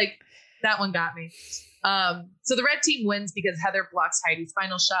 Like, that one got me. So the red team wins because Heather blocks Heidi's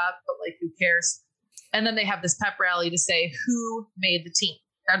final shot, but like, who cares? And then they have this pep rally to say who made the team.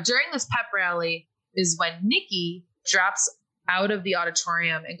 Now, during this pep rally is when Nikki drops out of the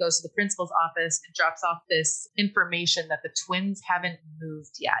auditorium and goes to the principal's office and drops off this information that the twins haven't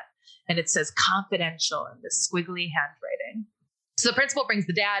moved yet. And it says confidential in this squiggly handwriting. So the principal brings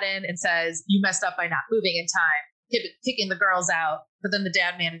the dad in and says, you messed up by not moving in time, kicking the girls out. But then the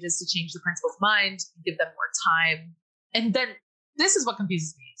dad manages to change the principal's mind, give them more time. And then this is what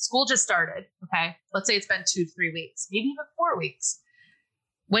confuses me. School just started. Okay. Let's say it's been 2-3 weeks, maybe even 4 weeks.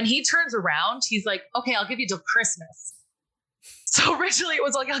 When he turns around, he's like, okay, I'll give you till Christmas. So originally it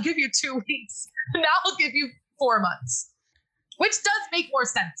was like, I'll give you 2 weeks. Now I'll give you 4 months, which does make more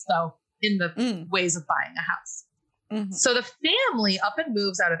sense though, in the ways of buying a house. Mm-hmm. So the family up and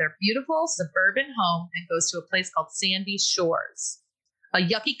moves out of their beautiful suburban home and goes to a place called Sandy Shores, a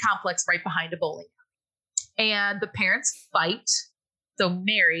yucky complex right behind a bowling alley. and the parents fight. So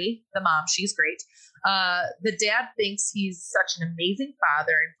Mary, the mom, she's great. The dad thinks he's such an amazing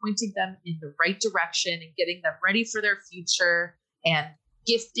father and pointing them in the right direction and getting them ready for their future and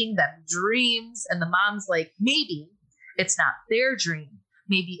gifting them dreams. And the mom's like, maybe it's not their dream.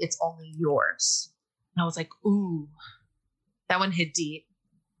 Maybe it's only yours. And I was like, ooh, that one hit deep.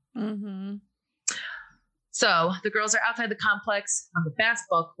 Mm-hmm. So the girls are outside the complex on the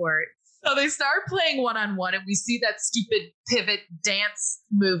basketball court. So they start playing one-on-one, and we see that stupid pivot dance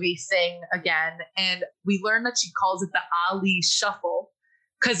movie thing again. And we learn that she calls it the Ali Shuffle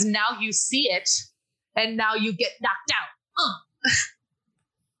because now you see it and now you get knocked out.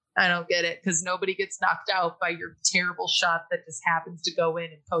 I don't get it because nobody gets knocked out by your terrible shot that just happens to go in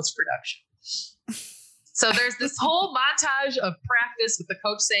post-production. So there's this whole montage of practice with the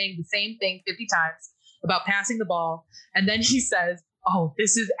coach saying the same thing 50 times about passing the ball. And then he says, oh,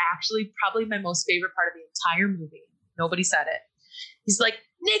 this is actually probably my most favorite part of the entire movie. Nobody said it. He's like,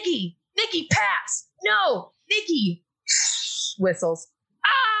 Nikki, pass. No, Nikki. Whistles.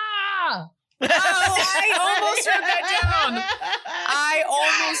 Ah! Oh, I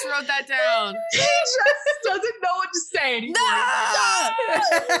almost wrote that down. He just doesn't know what to say anymore. No!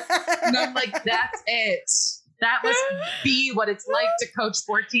 And I'm like, that's it. That must be what it's like to coach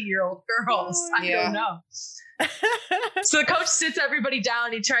 14-year-old girls. I don't know. So the coach sits everybody down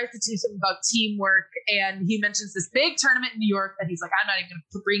and he tries to teach them about teamwork. And he mentions this big tournament in New York that he's like, I'm not even going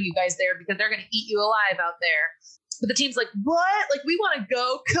to bring you guys there because they're going to eat you alive out there. But the team's like, what? Like, we want to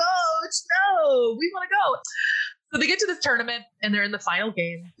go, coach. No, we want to go. So they get to this tournament and they're in the final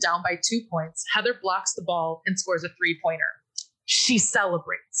game, down by 2 points. Heather blocks the ball and scores a 3-pointer. She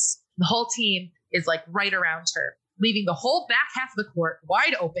celebrates. The whole team is like right around her, leaving the whole back half of the court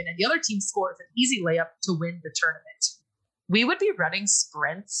wide open, and the other team scores an easy layup to win the tournament. We would be running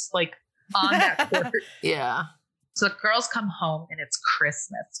sprints like on that court. Yeah. So the girls come home and it's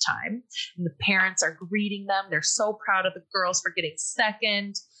Christmas time, and the parents are greeting them. They're so proud of the girls for getting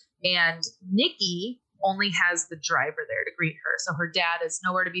second. And Nikki only has the driver there to greet her. So her dad is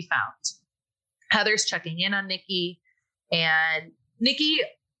nowhere to be found. Heather's checking in on Nikki, and Nikki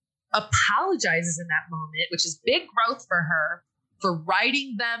apologizes in that moment, which is big growth for her for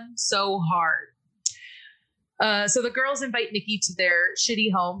riding them so hard. So the girls invite Nikki to their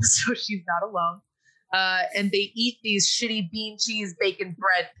shitty home so she's not alone. And they eat these shitty bean, cheese, bacon,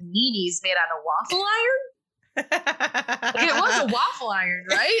 bread paninis made on a waffle iron. Like, it was a waffle iron,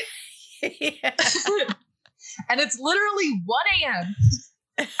 right? Yeah. And it's literally 1 a.m.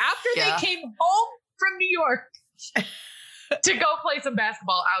 after they came home from New York to go play some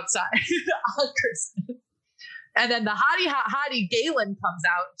basketball outside on Christmas. And then the hottie Galen comes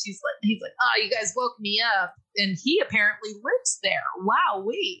out. He's like, oh, you guys woke me up. And he apparently lives there. Wow,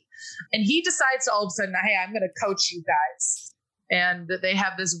 wait. And he decides to all of a sudden, hey, I'm going to coach you guys. And they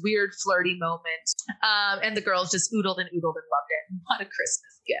have this weird flirty moment. And the girls just oodled and loved it. What a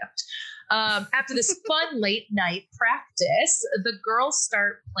Christmas gift. After this fun late night practice, the girls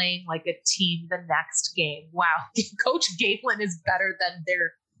start playing like a team the next game. Wow. Coach Galen is better than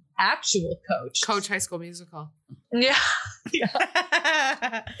their actual coach. Coach High School Musical. Yeah.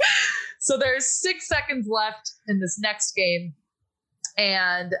 So there's 6 seconds left in this next game.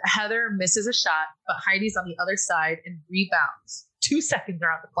 And Heather misses a shot, but Heidi's on the other side and rebounds. 2 seconds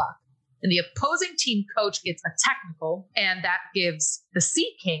are on the clock. And the opposing team coach gets a technical, and that gives the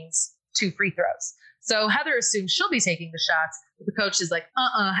Sea Kings 2 free throws. So Heather assumes she'll be taking the shots, but the coach is like,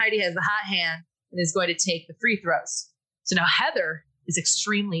 Heidi has the hot hand and is going to take the free throws. So now Heather is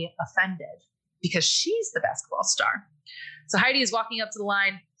extremely offended because she's the basketball star. So Heidi is walking up to the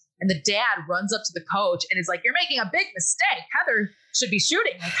line, and the dad runs up to the coach and is like, you're making a big mistake. Heather should be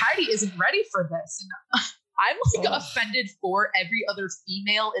shooting. Like, Heidi isn't ready for this. And I'm like offended for every other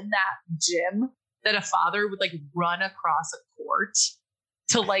female in that gym that a father would like run across a court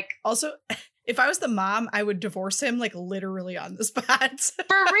to like. Also, if I was the mom, I would divorce him like literally on the spot.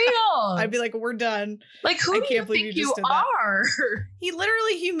 For real. I'd be like, we're done. Like, who do you think you are? He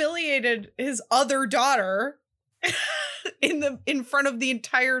literally humiliated his other daughter in front of the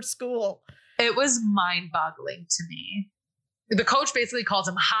entire school. It was mind-boggling to me. The coach basically calls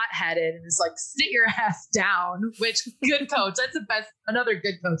him hot-headed and is like, sit your ass down, which good coach. That's the best, another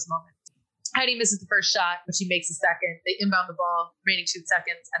good coach moment. Heidi misses the first shot, but she makes a second. They inbound the ball, remaining 2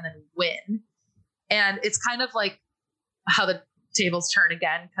 seconds, and then win. And it's kind of like how the tables turn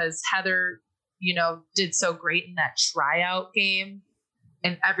again, because Heather, did so great in that tryout game.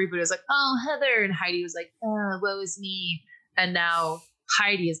 And everybody was like, oh, Heather. And Heidi was like, oh, woe is me. And now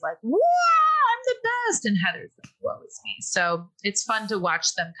Heidi is like, wow, I'm the best. And Heather's like, woe is me. So it's fun to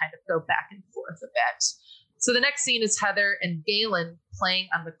watch them kind of go back and forth a bit. So the next scene is Heather and Galen playing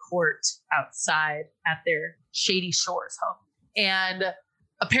on the court outside at their Shady Shores home. And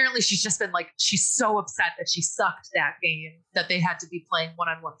apparently she's just been like, she's so upset that she sucked that game that they had to be playing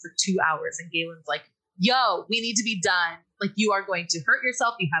one-on-one for 2 hours. And Galen's like, yo, we need to be done. Like, you are going to hurt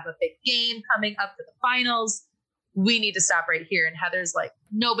yourself. You have a big game coming up for the finals. We need to stop right here. And Heather's like,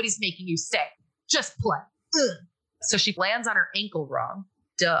 nobody's making you stay. Just play. Ugh. So she lands on her ankle wrong.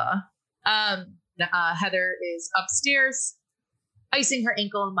 Duh. Heather is upstairs, icing her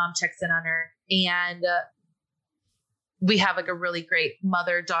ankle, and mom checks in on her. And we have like a really great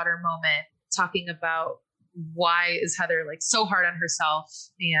mother-daughter moment talking about why is Heather like so hard on herself,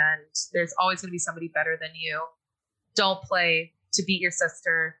 and there's always going to be somebody better than you. Don't play to beat your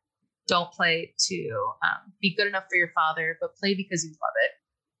sister. Don't play to be good enough for your father, but play because you love it.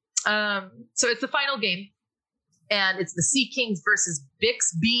 So it's the final game, and it's the Sea Kings versus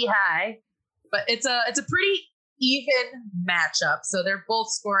Bixby High, but it's a pretty even matchup. So they're both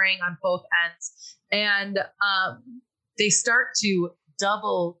scoring on both ends, and they start to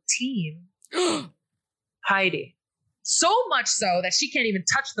double team Heidi. So much so that she can't even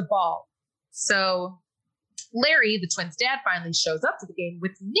touch the ball. So Larry, the twins' dad, finally shows up to the game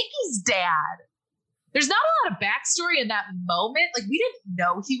with Nikki's dad. There's not a lot of backstory in that moment. Like, we didn't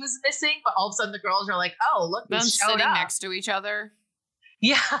know he was missing, but all of a sudden the girls are like, oh, look, Them he's showed sitting up. next to each other.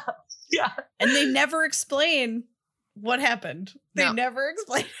 Yeah. Yeah. And they never explain what happened. They No. never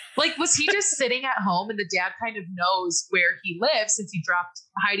explain. Like, was he just sitting at home and the dad kind of knows where he lives since he dropped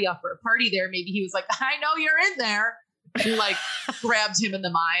Heidi off for a party there? Maybe he was like, I know you're in there. And like grabbed him in the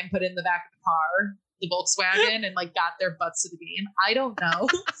mind, put in the back of the car, the Volkswagen, and like got their butts to the game. I don't know.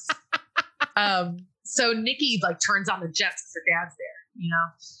 So Nikki like turns on the jets because her dad's there, you know?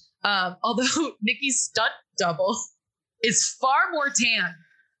 Although Nikki's stunt double is far more tan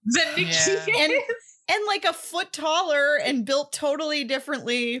than Nikki Yeah. is. And like a foot taller and built totally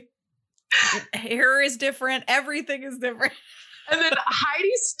differently. Hair is different. Everything is different. And then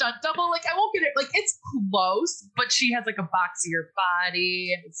Heidi's stunt double, like, I won't get it. Like, it's close, but she has like a boxier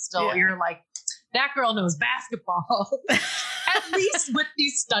body, and it's still, Yeah. you're like, that girl knows basketball. At least with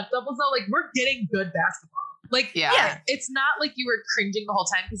these stunt doubles, though, like, we're getting good basketball. Like, Yeah. it's not like you were cringing the whole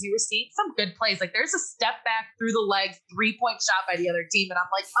time because you were seeing some good plays. Like, there's a step back through the legs, 3-point shot by the other team, and I'm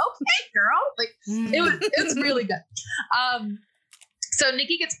like, okay, girl. Like, it was really good. So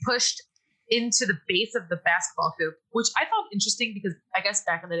Nikki gets pushed into the base of the basketball hoop, which I found interesting because I guess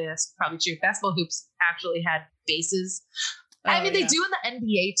back in the day, that's probably true. Basketball hoops actually had bases. I mean, they do in the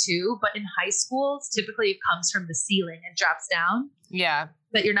NBA too, but in high schools, typically it comes from the ceiling and drops down, Yeah.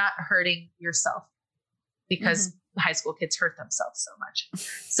 that you're not hurting yourself because high school kids hurt themselves so much.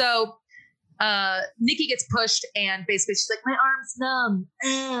 So Nikki gets pushed and basically she's like, my arm's numb,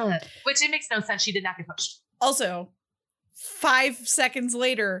 which it makes no sense. She did not get pushed. Also, 5 seconds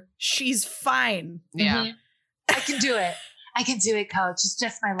later, she's fine. Yeah. Mhm. I can do it. I can do it, coach. It's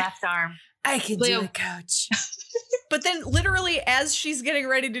just my left arm. I can Leo. do it, coach. But then literally as she's getting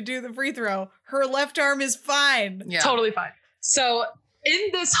ready to do the free throw, her left arm is fine. Yeah. Totally fine. So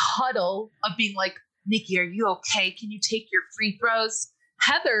in this huddle of being like, Nikki, are you okay? Can you take your free throws?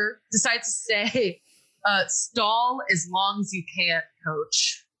 Heather decides to say, stall as long as you can,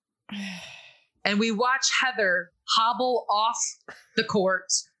 coach. And we watch Heather hobble off the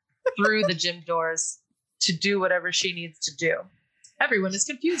court through the gym doors to do whatever she needs to do. Everyone is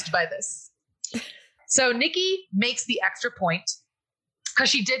confused by this. So Nikki makes the extra point because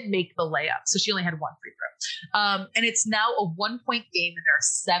she did make the layup. So she only had one free throw. And it's now a 1-point game and there are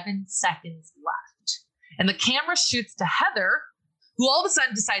 7 seconds left. And the camera shoots to Heather, who all of a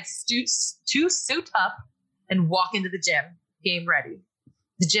sudden decides to suit up and walk into the gym, game ready.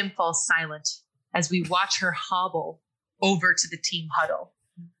 The gym falls silent as we watch her hobble over to the team huddle.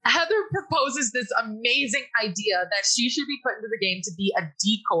 Heather proposes this amazing idea that she should be put into the game to be a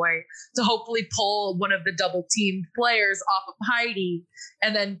decoy to hopefully pull one of the double team players off of Heidi,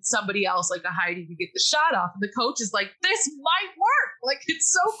 and then somebody else like a Heidi to get the shot off. And the coach is like, this might work. Like,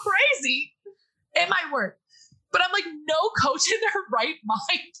 it's so crazy. It might work. But I'm like, no coach in their right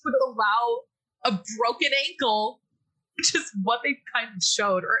mind would allow a broken ankle, which is what they kind of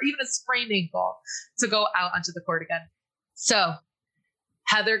showed, or even a sprained ankle, to go out onto the court again. So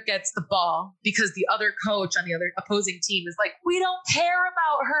Heather gets the ball because the other coach on the other opposing team is like, we don't care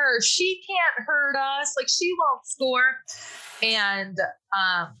about her. She can't hurt us. Like, she won't score. And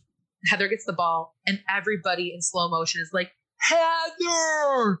Heather gets the ball and everybody in slow motion is like,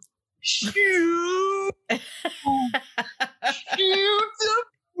 Heather, shoot, shoot the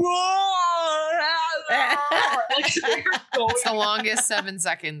like they're going. It's the longest 7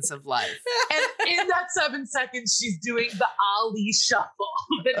 seconds of life. And in that 7 seconds, she's doing the Ali shuffle.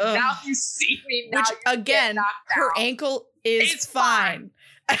 That Ugh. now you see me. Now Which you get again, knocked her out. ankle is It's fine.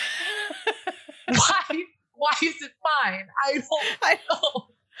 Why? Why is it fine? I don't know.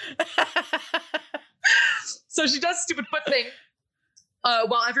 So she does a stupid foot thing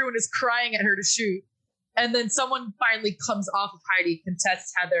while everyone is crying at her to shoot. And then someone finally comes off of Heidi,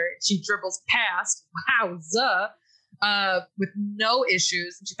 contests Heather. She dribbles past, wowza, with no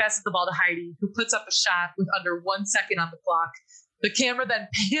issues. And she passes the ball to Heidi, who puts up a shot with under 1 second on the clock. The camera then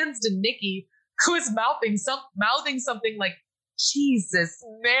pans to Nikki, who is mouthing something like, Jesus,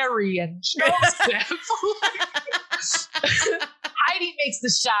 Mary, and Joseph. Heidi makes the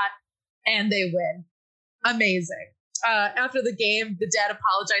shot, and they win. Amazing. After the game, the dad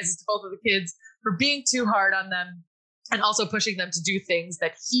apologizes to both of the kids for being too hard on them and also pushing them to do things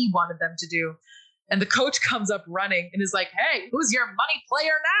that he wanted them to do. And the coach comes up running and is like, hey, who's your money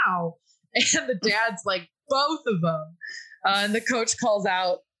player now? And the dad's like, both of them. And the coach calls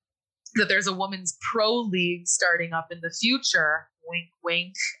out that there's a women's pro league starting up in the future. Wink,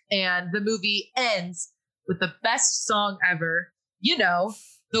 wink. And the movie ends with the best song ever. You know,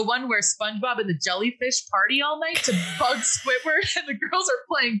 the one where SpongeBob and the jellyfish party all night to bug Squidward, and the girls are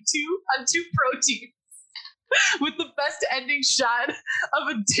playing on two pro teams with the best ending shot of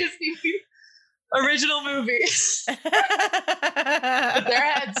a Disney original movie. With their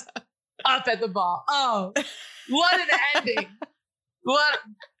heads up at the ball. Oh, what an ending. What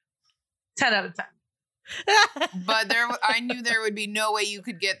 10 out of 10. But I knew there would be no way you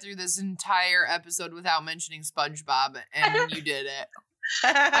could get through this entire episode without mentioning SpongeBob, and you did it.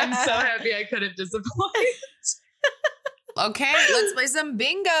 I'm so happy I couldn't disappoint. Okay, let's play some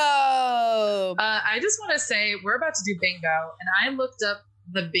bingo. I just want to say we're about to do bingo, and I looked up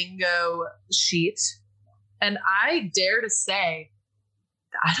the bingo sheet, and I dare to say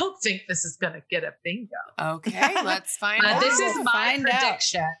I don't think this is going to get a bingo. Okay, let's find out. This is my Find out.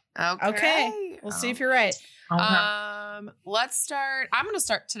 prediction. Okay. We'll see if you're right. Let's start. I'm going to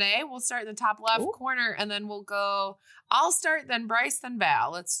start today. We'll start in the top left corner, and then we'll go. I'll start, then Bryce, then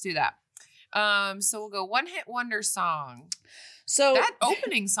Val. Let's do that. So we'll go one hit wonder song. So That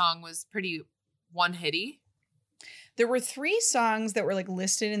opening song was pretty one hitty. there were 3 songs that were like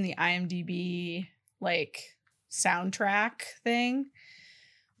listed in the IMDb like soundtrack thing.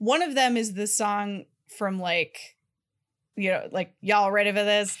 One of them is the song from like, you know, like y'all ready for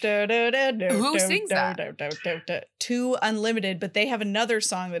this? Who sings that? Too Unlimited, but they have another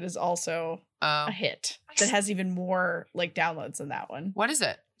song that is also a hit that has even more like downloads than that one. What is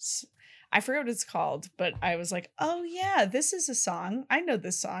it? I forget what it's called, but I was like, oh yeah, this is a song. I know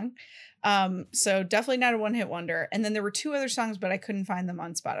this song. So definitely not a one-hit wonder. And then there were 2 other songs, but I couldn't find them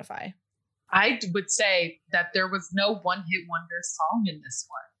on Spotify. I would say that there was no one-hit wonder song in this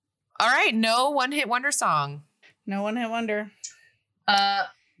one. All right, no one hit wonder song. No one-hit wonder.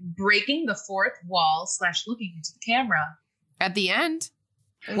 Breaking the fourth wall / looking into the camera. At the end,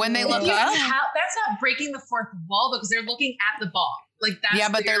 when they look Yeah, up. that's not breaking the fourth wall because they're looking at the ball. Like that's Yeah,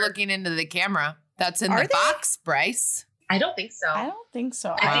 but they're their- looking into the camera. That's in Are the they? box, Bryce. I don't think so. I don't think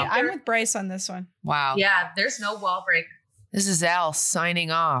so. I think I'm they're- with Bryce on this one. Wow. Yeah, there's no wall break. This is Al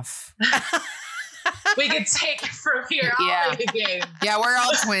signing off. We can take it from here. I'll Yeah. play the game. Yeah, we're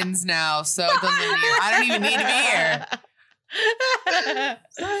all twins now, so it doesn't need, I don't even need to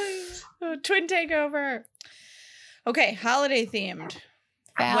be here. Twin takeover. Okay, holiday themed.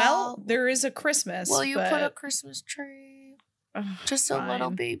 Val, Well, there is a Christmas. will you but... put a Christmas tree? Ugh, Just a little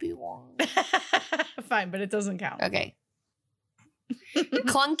fine. baby one. Fine, but it doesn't count. Okay.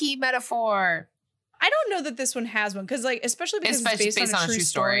 Clunky metaphor. I don't know that this one has one because, like, especially because Especially it's based on a true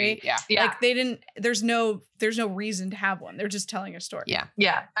story. Yeah. Yeah. Like they didn't. There's no reason to have one. They're just telling a story. Yeah.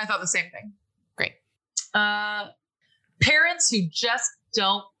 Yeah, I thought the same thing. Great. Parents who just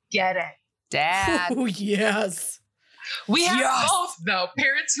don't get it. Dad. Oh yes. We have Yes. both, though.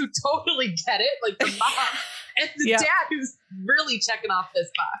 Parents who totally get it, like the mom, and the Yeah. dad who's really checking off this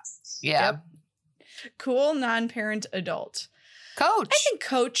box. Yeah. Yep. Cool non-parent adult. Coach. I think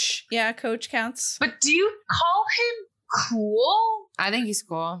coach. Yeah, coach counts. But do you call him cool? I think he's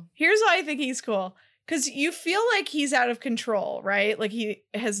cool. Here's why I think he's cool. Because you feel like he's out of control, right? Like he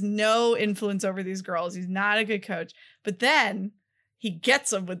has no influence over these girls. He's not a good coach. But then he gets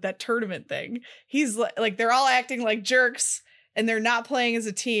them with that tournament thing. He's like, they're all acting like jerks and they're not playing as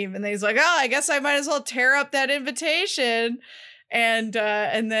a team. And then he's like, oh, I guess I might as well tear up that invitation. And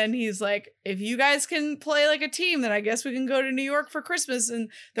then he's like, if you guys can play like a team, then I guess we can go to New York for Christmas. And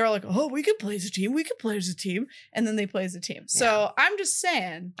they're all like, oh, we could play as a team. We could play as a team. And then they play as a team. So I'm just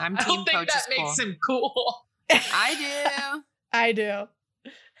saying. I'm I team don't think coach that is makes cool. him cool. I do. I do.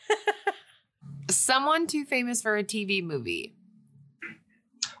 Someone too famous for a TV movie.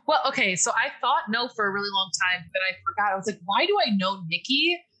 Well, okay, so I thought no for a really long time, but I forgot. I was like, why do I know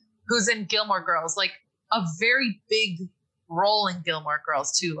Nikki, who's in Gilmore Girls? Like a very big role in Gilmore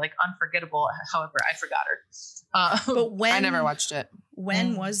Girls too, like unforgettable. However, I forgot her. But when I never watched it.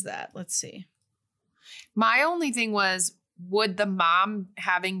 When was that? Let's see. My only thing was, would the mom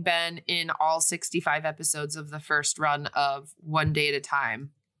having been in all 65 episodes of the first run of One Day at a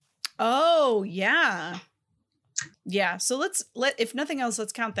Time? Oh, yeah. Yeah. So if nothing else,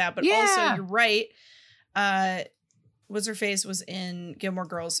 let's count that. But also, you're right. What's her face was in Gilmore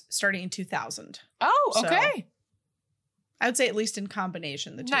Girls starting in 2000. Oh, So, okay. I would say at least in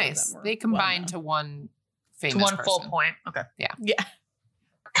combination, the two of Nice. them were They combined to well-known. one famous to one person. full point. Okay. Yeah.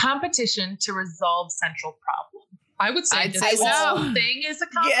 Competition to resolve central problem. I would say I'd this say so. whole thing is a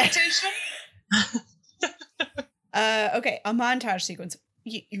competition. Okay, a montage sequence.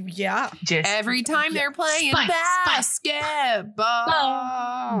 Yeah. Just Every time they're playing basketball,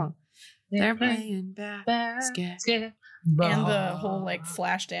 they're playing basketball. And the whole like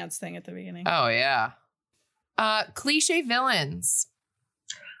flash dance thing at the beginning. Oh, yeah. Cliche villains.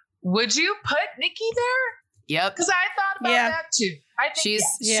 Would you put Nikki there? Yep. Because I thought about Yeah. that too. I think She's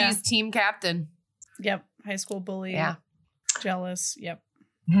Yeah. she's team captain. Yep. High school bully. Yeah. Jealous. Yep.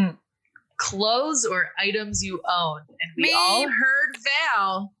 yes. Clothes or items you own. And we Me. all heard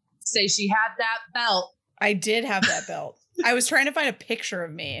Val say she had that belt. I did have that belt. I was trying to find a picture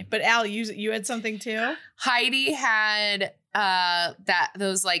of me, but Al, you had something too? Heidi had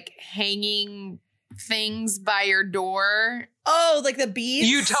those like hanging things by your door. Oh, like the beads?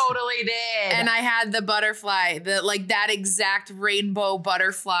 You totally did. And I had the butterfly, that exact rainbow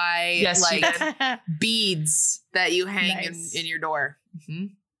butterfly, Yes, she like did. beads that you hang Nice. in your door.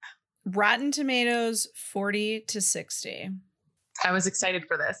 Mhm. Rotten Tomatoes 40 to 60. I was excited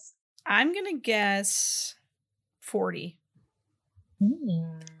for this. I'm going to guess 40.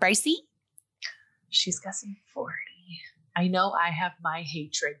 Pricey? She's guessing 40. I know I have my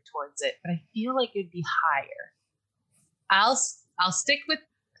hatred towards it, but I feel like it'd be higher. I'll stick with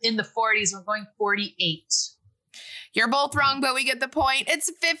in the 40s. We're going 48. You're both wrong, but we get the point. It's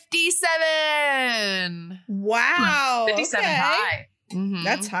 57. Wow. 57 okay. high. Mhm.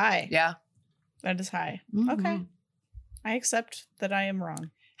 That's high. Yeah. That is high. Mhm. Okay. I accept that I am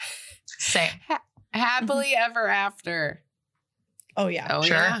wrong. Same. Happily ever after. Oh, yeah. Oh,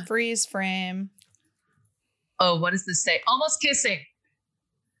 Sure. yeah. Freeze frame. Oh, what does this say? Almost kissing.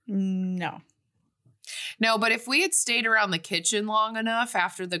 No. No, but if we had stayed around the kitchen long enough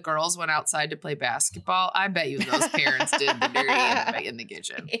after the girls went outside to play basketball, I bet you those parents did the dirty in the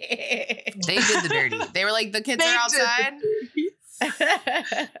kitchen. They did the dirty. They were like, the kids They are did the outside.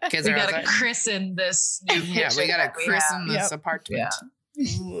 Kids We are gotta outside. christen this new Yeah, kitchen we gotta that we christen have. this Yep. apartment.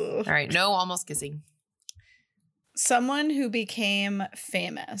 All right, no almost kissing. Someone who became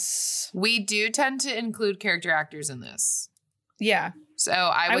famous. We do tend to include character actors in this. Yeah. So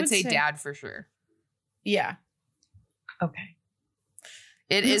I would say say- dad for sure. Yeah. Okay.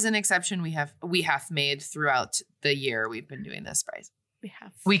 It is an exception we have made throughout the year we've been doing this, Bryce. We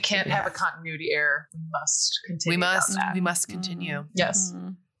have. We can't We have a have. continuity error. We must continue. We must down that. continue. Yes.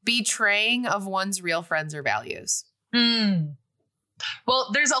 Mhm. Betraying of one's real friends or values. Mm.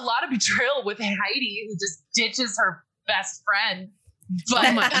 Well, there's a lot of betrayal with Heidi, who just ditches her best friend. But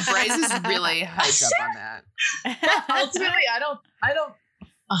Oh my, Bryce is really hyped up on that. ultimately, I don't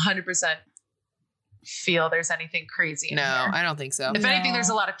 100% feel there's anything crazy in No, here. I don't think so. If anything, No. there's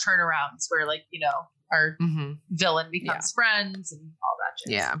a lot of turnarounds where, like, our hmm villain becomes friends and all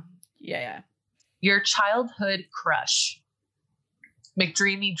that jazz. Yeah. Yeah. Your childhood crush.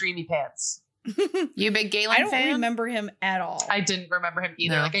 McDreamy Dreamy Pants. You a big Galen I don't fan? remember him at all. I didn't remember him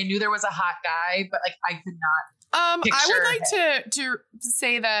either. No. Like, I knew there was a hot guy, but like I could not. I would Picture like to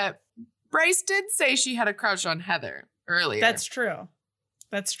say that Bryce did say she had a crush on Heather earlier. That's true.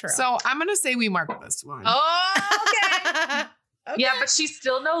 That's true. So I'm gonna say we mark this one. Oh, okay. Okay. Yeah, but she's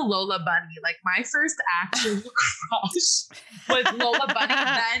still no Lola Bunny. Like, my first actual crush was Lola Bunny,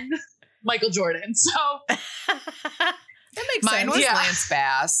 then Michael Jordan. So that makes Mine sense. was Yeah. Lance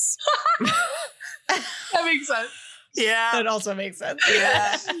Bass. that makes sense. Yeah. That also makes sense.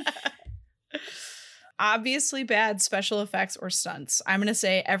 Yeah. Obviously bad special effects or stunts. I'm gonna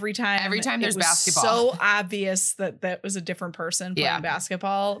say every time there's it was basketball. so obvious that was a different person playing Yeah.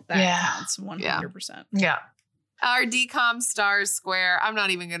 basketball, that Yeah. counts 100%. Yeah. Our DCOM stars square. I'm not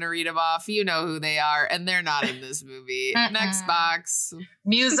even going to read them off. You know who they are, and they're not in this movie. Next box.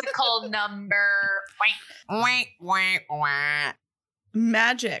 Musical number. Wah, wah, wah.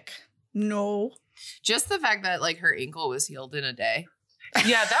 Magic. No. Just the fact that like her ankle was healed in a day.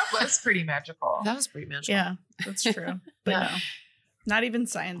 Yeah, that was pretty magical. That was pretty magical. Yeah, that's true. But Yeah. no. Not even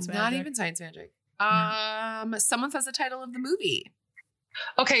science magic. Not even science magic. Someone says the title of the movie.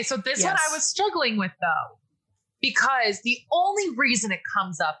 Okay, so this one Yes. I was struggling with though, because the only reason it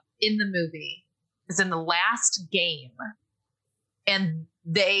comes up in the movie is in the last game, and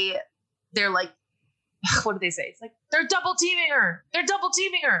they're like, what do they say? It's like they're double teaming her. They're double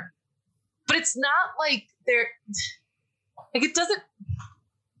teaming her, but it's not like they're like it doesn't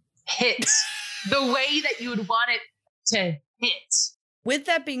hit the way that you would want it to hit. With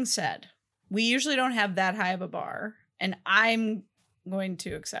that being said, we usually don't have that high of a bar, and I'm going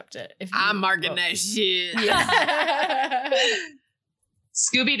to accept it. If you I'm marking vote. that shit. Yeah.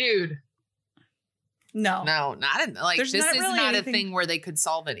 Scooby Dude. No. No, not in, like There's this not is really not anything- a thing where they could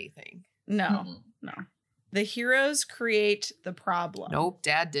solve anything. No. Mhm. No. The heroes create the problem. Nope,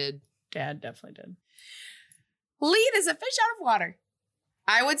 Dad did. Dad definitely did. Lead is a fish out of water.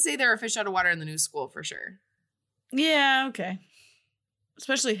 I would say they're a fish out of water in the new school for sure. Yeah, okay.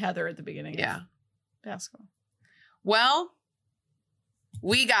 Especially Heather at the beginning. Yeah. Of basketball. Well,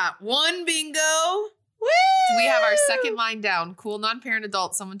 we got one bingo. Woo! We have our second line down. Cool non-parent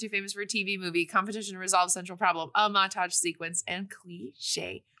adult, someone too famous for a TV movie, competition to resolve central problem, a montage sequence, and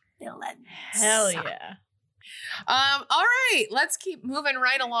cliche villains. Hell yeah. All right, let's keep moving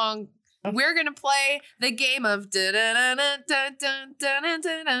right along. We're gonna play the game of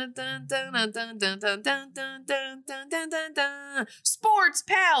sports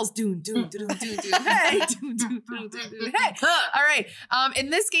pals. Hey, hey. All right. In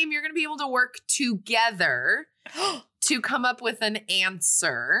this game, you're gonna be able to work together to come up with an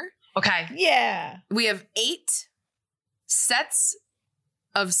answer. Okay. Yeah. We have 8 sets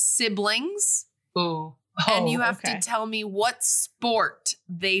of siblings. Ooh. And you have okay. to tell me what sport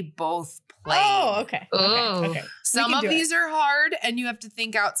they both play. Oh, okay. Ooh. Okay. Okay. Some can of do it. these are hard, and you have to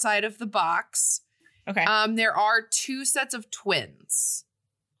think outside of the box. Okay. There are 2 sets of twins.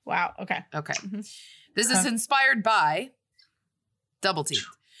 Wow. Okay. Okay. Mhm. This is inspired by Double Team.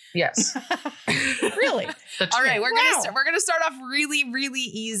 Yes. Really? All right, we're Wow. gonna start off really, really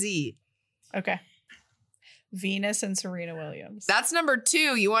easy. Okay. Venus and Serena Williams. That's number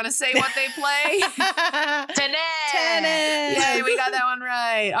 2. You want to say what they play? Tennis. Tennis. Yay, we got that one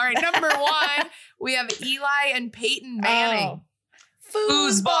right. All right, number 1, we have Eli and Peyton Manning.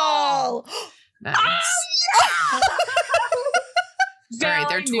 Foosball. Nice. All right,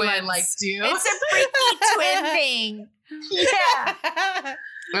 they're I knew I twins. liked you. It's a freaky twin thing. yeah.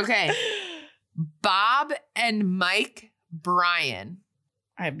 Okay. Bob and Mike Bryan.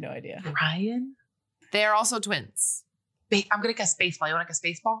 I have no idea. Ryan. They are also twins. I'm gonna guess baseball. You want to guess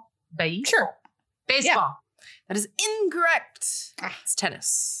baseball? Baseball. Sure. Baseball. That is incorrect. Ah. It's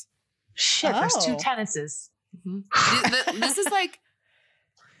tennis. Shit. There's 2 Oh. tennises. This is like,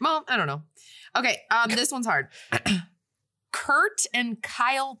 well, I don't know. Okay, this one's hard. Kurt and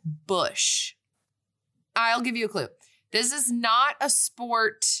Kyle Busch. I'll give you a clue. This is not a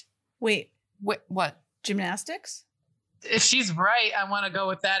sport. Wait, What? gymnastics? If she's right, I want to go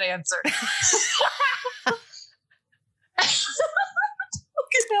with that answer. Look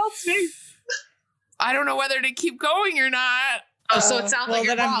at Mel's face. I don't know whether to keep going or not. Oh, so it sounds well, like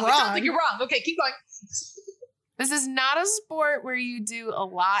you're then I'm wrong. It sounds wrong. like you're wrong. Okay, keep going. This is not a sport where you do a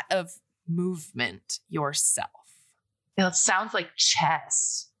lot of movement yourself. It sounds like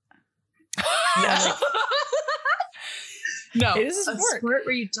chess. Yeah, No, It is a sport.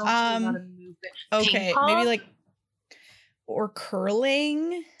 where you don't do a lot of movement. Okay, Ping pong? maybe like or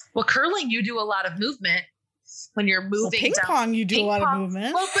curling. Well, curling, you do a lot of movement when you're moving. Well, ping down. pong, you do Ping a lot pong- of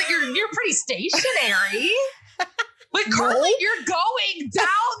movement. Well, but you're pretty stationary. With No. curling, you're going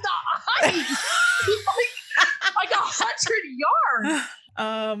down the ice like 100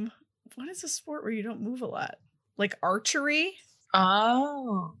 yards. What is a sport where you don't move a lot? Like archery?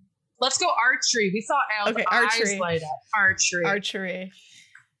 Oh, let's go archery. We saw Al's Okay, eyes archery. light up. Archery. Archery.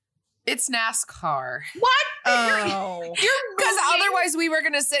 It's NASCAR. What? Oh. You're Because moving. otherwise we were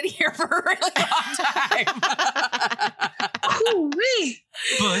going to sit here for a really long time. Ooh-wee.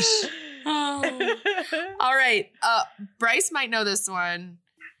 Bush. Oh. All right. Bryce might know this one.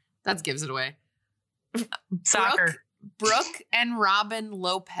 That gives it away. Soccer. Brooke and Robin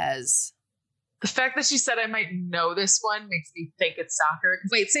Lopez. The fact that she said I might know this one makes me think it's soccer.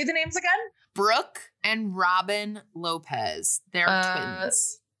 Wait, say the names again. Brooke and Robin Lopez. They're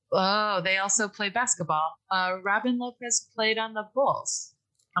twins. Oh, they also play basketball. Robin Lopez played on the Bulls.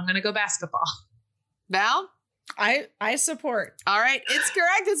 I'm going to go basketball. Val? I support. All right, it's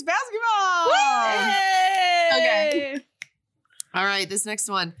correct. It's basketball. Yay! Okay. All right, this next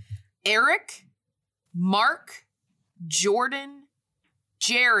one. Eric, Mark, Jordan,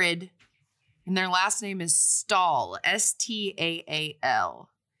 Jared, and their last name is Staal. Staal.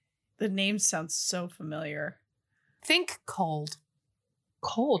 The name sounds so familiar. Think cold.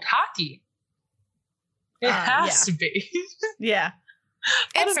 Cold hockey. It has to be. Yeah.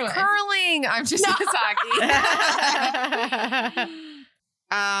 I It's don't know. curling. I'm just No. it's hockey.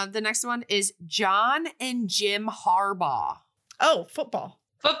 The next one is John and Jim Harbaugh. Oh, football.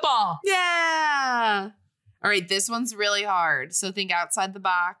 Football. Yeah. All right, this one's really hard. So think outside the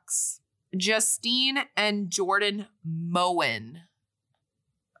box. Justine and Jordan Moen.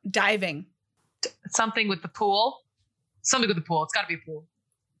 Diving. Something with the pool. Something with the pool. It's got to be a pool.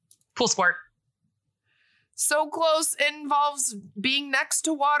 Pool sport. So close, it involves being next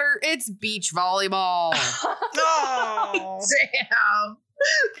to water. It's beach volleyball. Oh. Damn.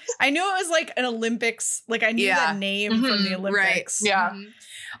 I knew it was like an Olympics. Like I knew Yeah. that name from the Mhm. Olympics. Right. Yeah. Mhm.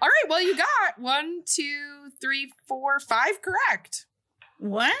 All right, well, you got 1, 2, 3, 4, 5 correct.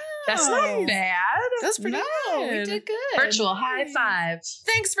 Wow. That's not bad. That's pretty No, good. we did good. Virtual high five.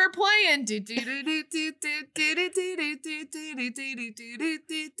 Thanks for playing.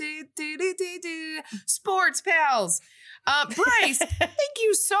 Sports pals. Bryce, thank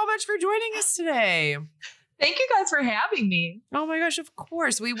you so much for joining us today. Thank you guys for having me. Oh my gosh, of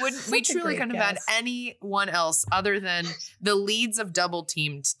course. We Such a truly great couldn't have had guest. anyone else other than the leads of Double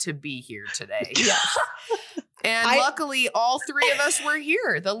Teamed to be here today. Yes. And I- luckily, all three of us were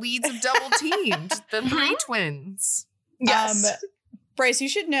here. The leads of Double Teamed, the three twins. Yes. Bryce, you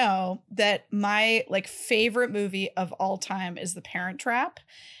should know that my like favorite movie of all time is The Parent Trap.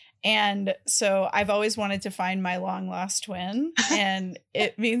 And so I've always wanted to find my long lost twin. And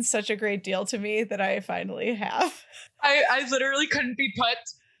it means such a great deal to me that I finally have. I literally couldn't be put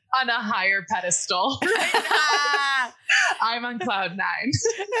on a higher pedestal. I'm on cloud 9.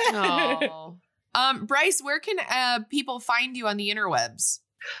 Oh. Bryce, where can people find you on the interwebs?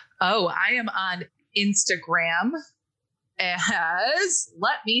 Oh, I am on Instagram as,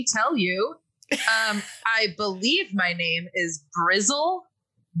 let me tell you, I believe my name is Brizzle,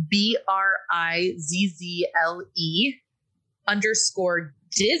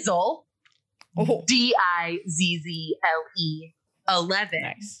 BRIZZLE_Dizzle, Oh, DIZZLE 11,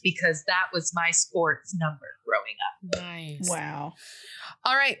 nice. because that was my sports number growing up. Nice. Wow.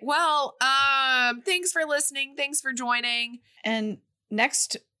 All right. Well, thanks for listening. Thanks for joining. And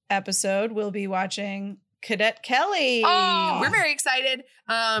next episode, we'll be watching Cadet Kelly. Oh, We're very excited.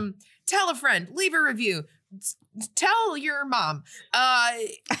 Tell a friend, leave a review. Tell your mom.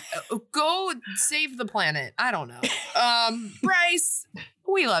 Go save the planet. I don't know. Bryce,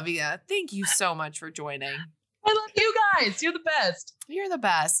 we love you. Thank you so much for joining. I love you guys. You're the best. You're the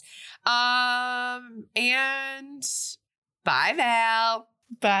best. And bye, Val.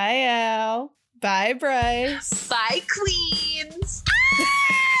 Bye, Al. Bye, Bryce. Bye, queens.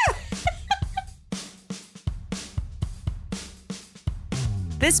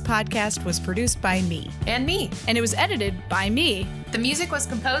 This podcast was produced by me, And me. and it was edited by me. The music was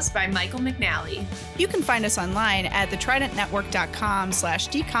composed by Michael McNally. You can find us online at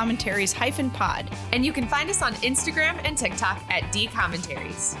thetridentnetwork.com/dcommentaries-pod. And you can find us on Instagram and TikTok at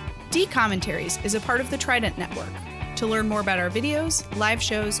dcommentaries. D-Commentaries is a part of the Trident Network. To learn more about our videos, live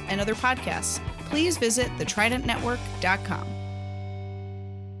shows, and other podcasts, please visit thetridentnetwork.com.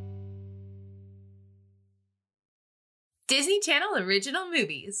 Disney Channel original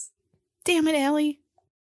movies. Damn it, Allie.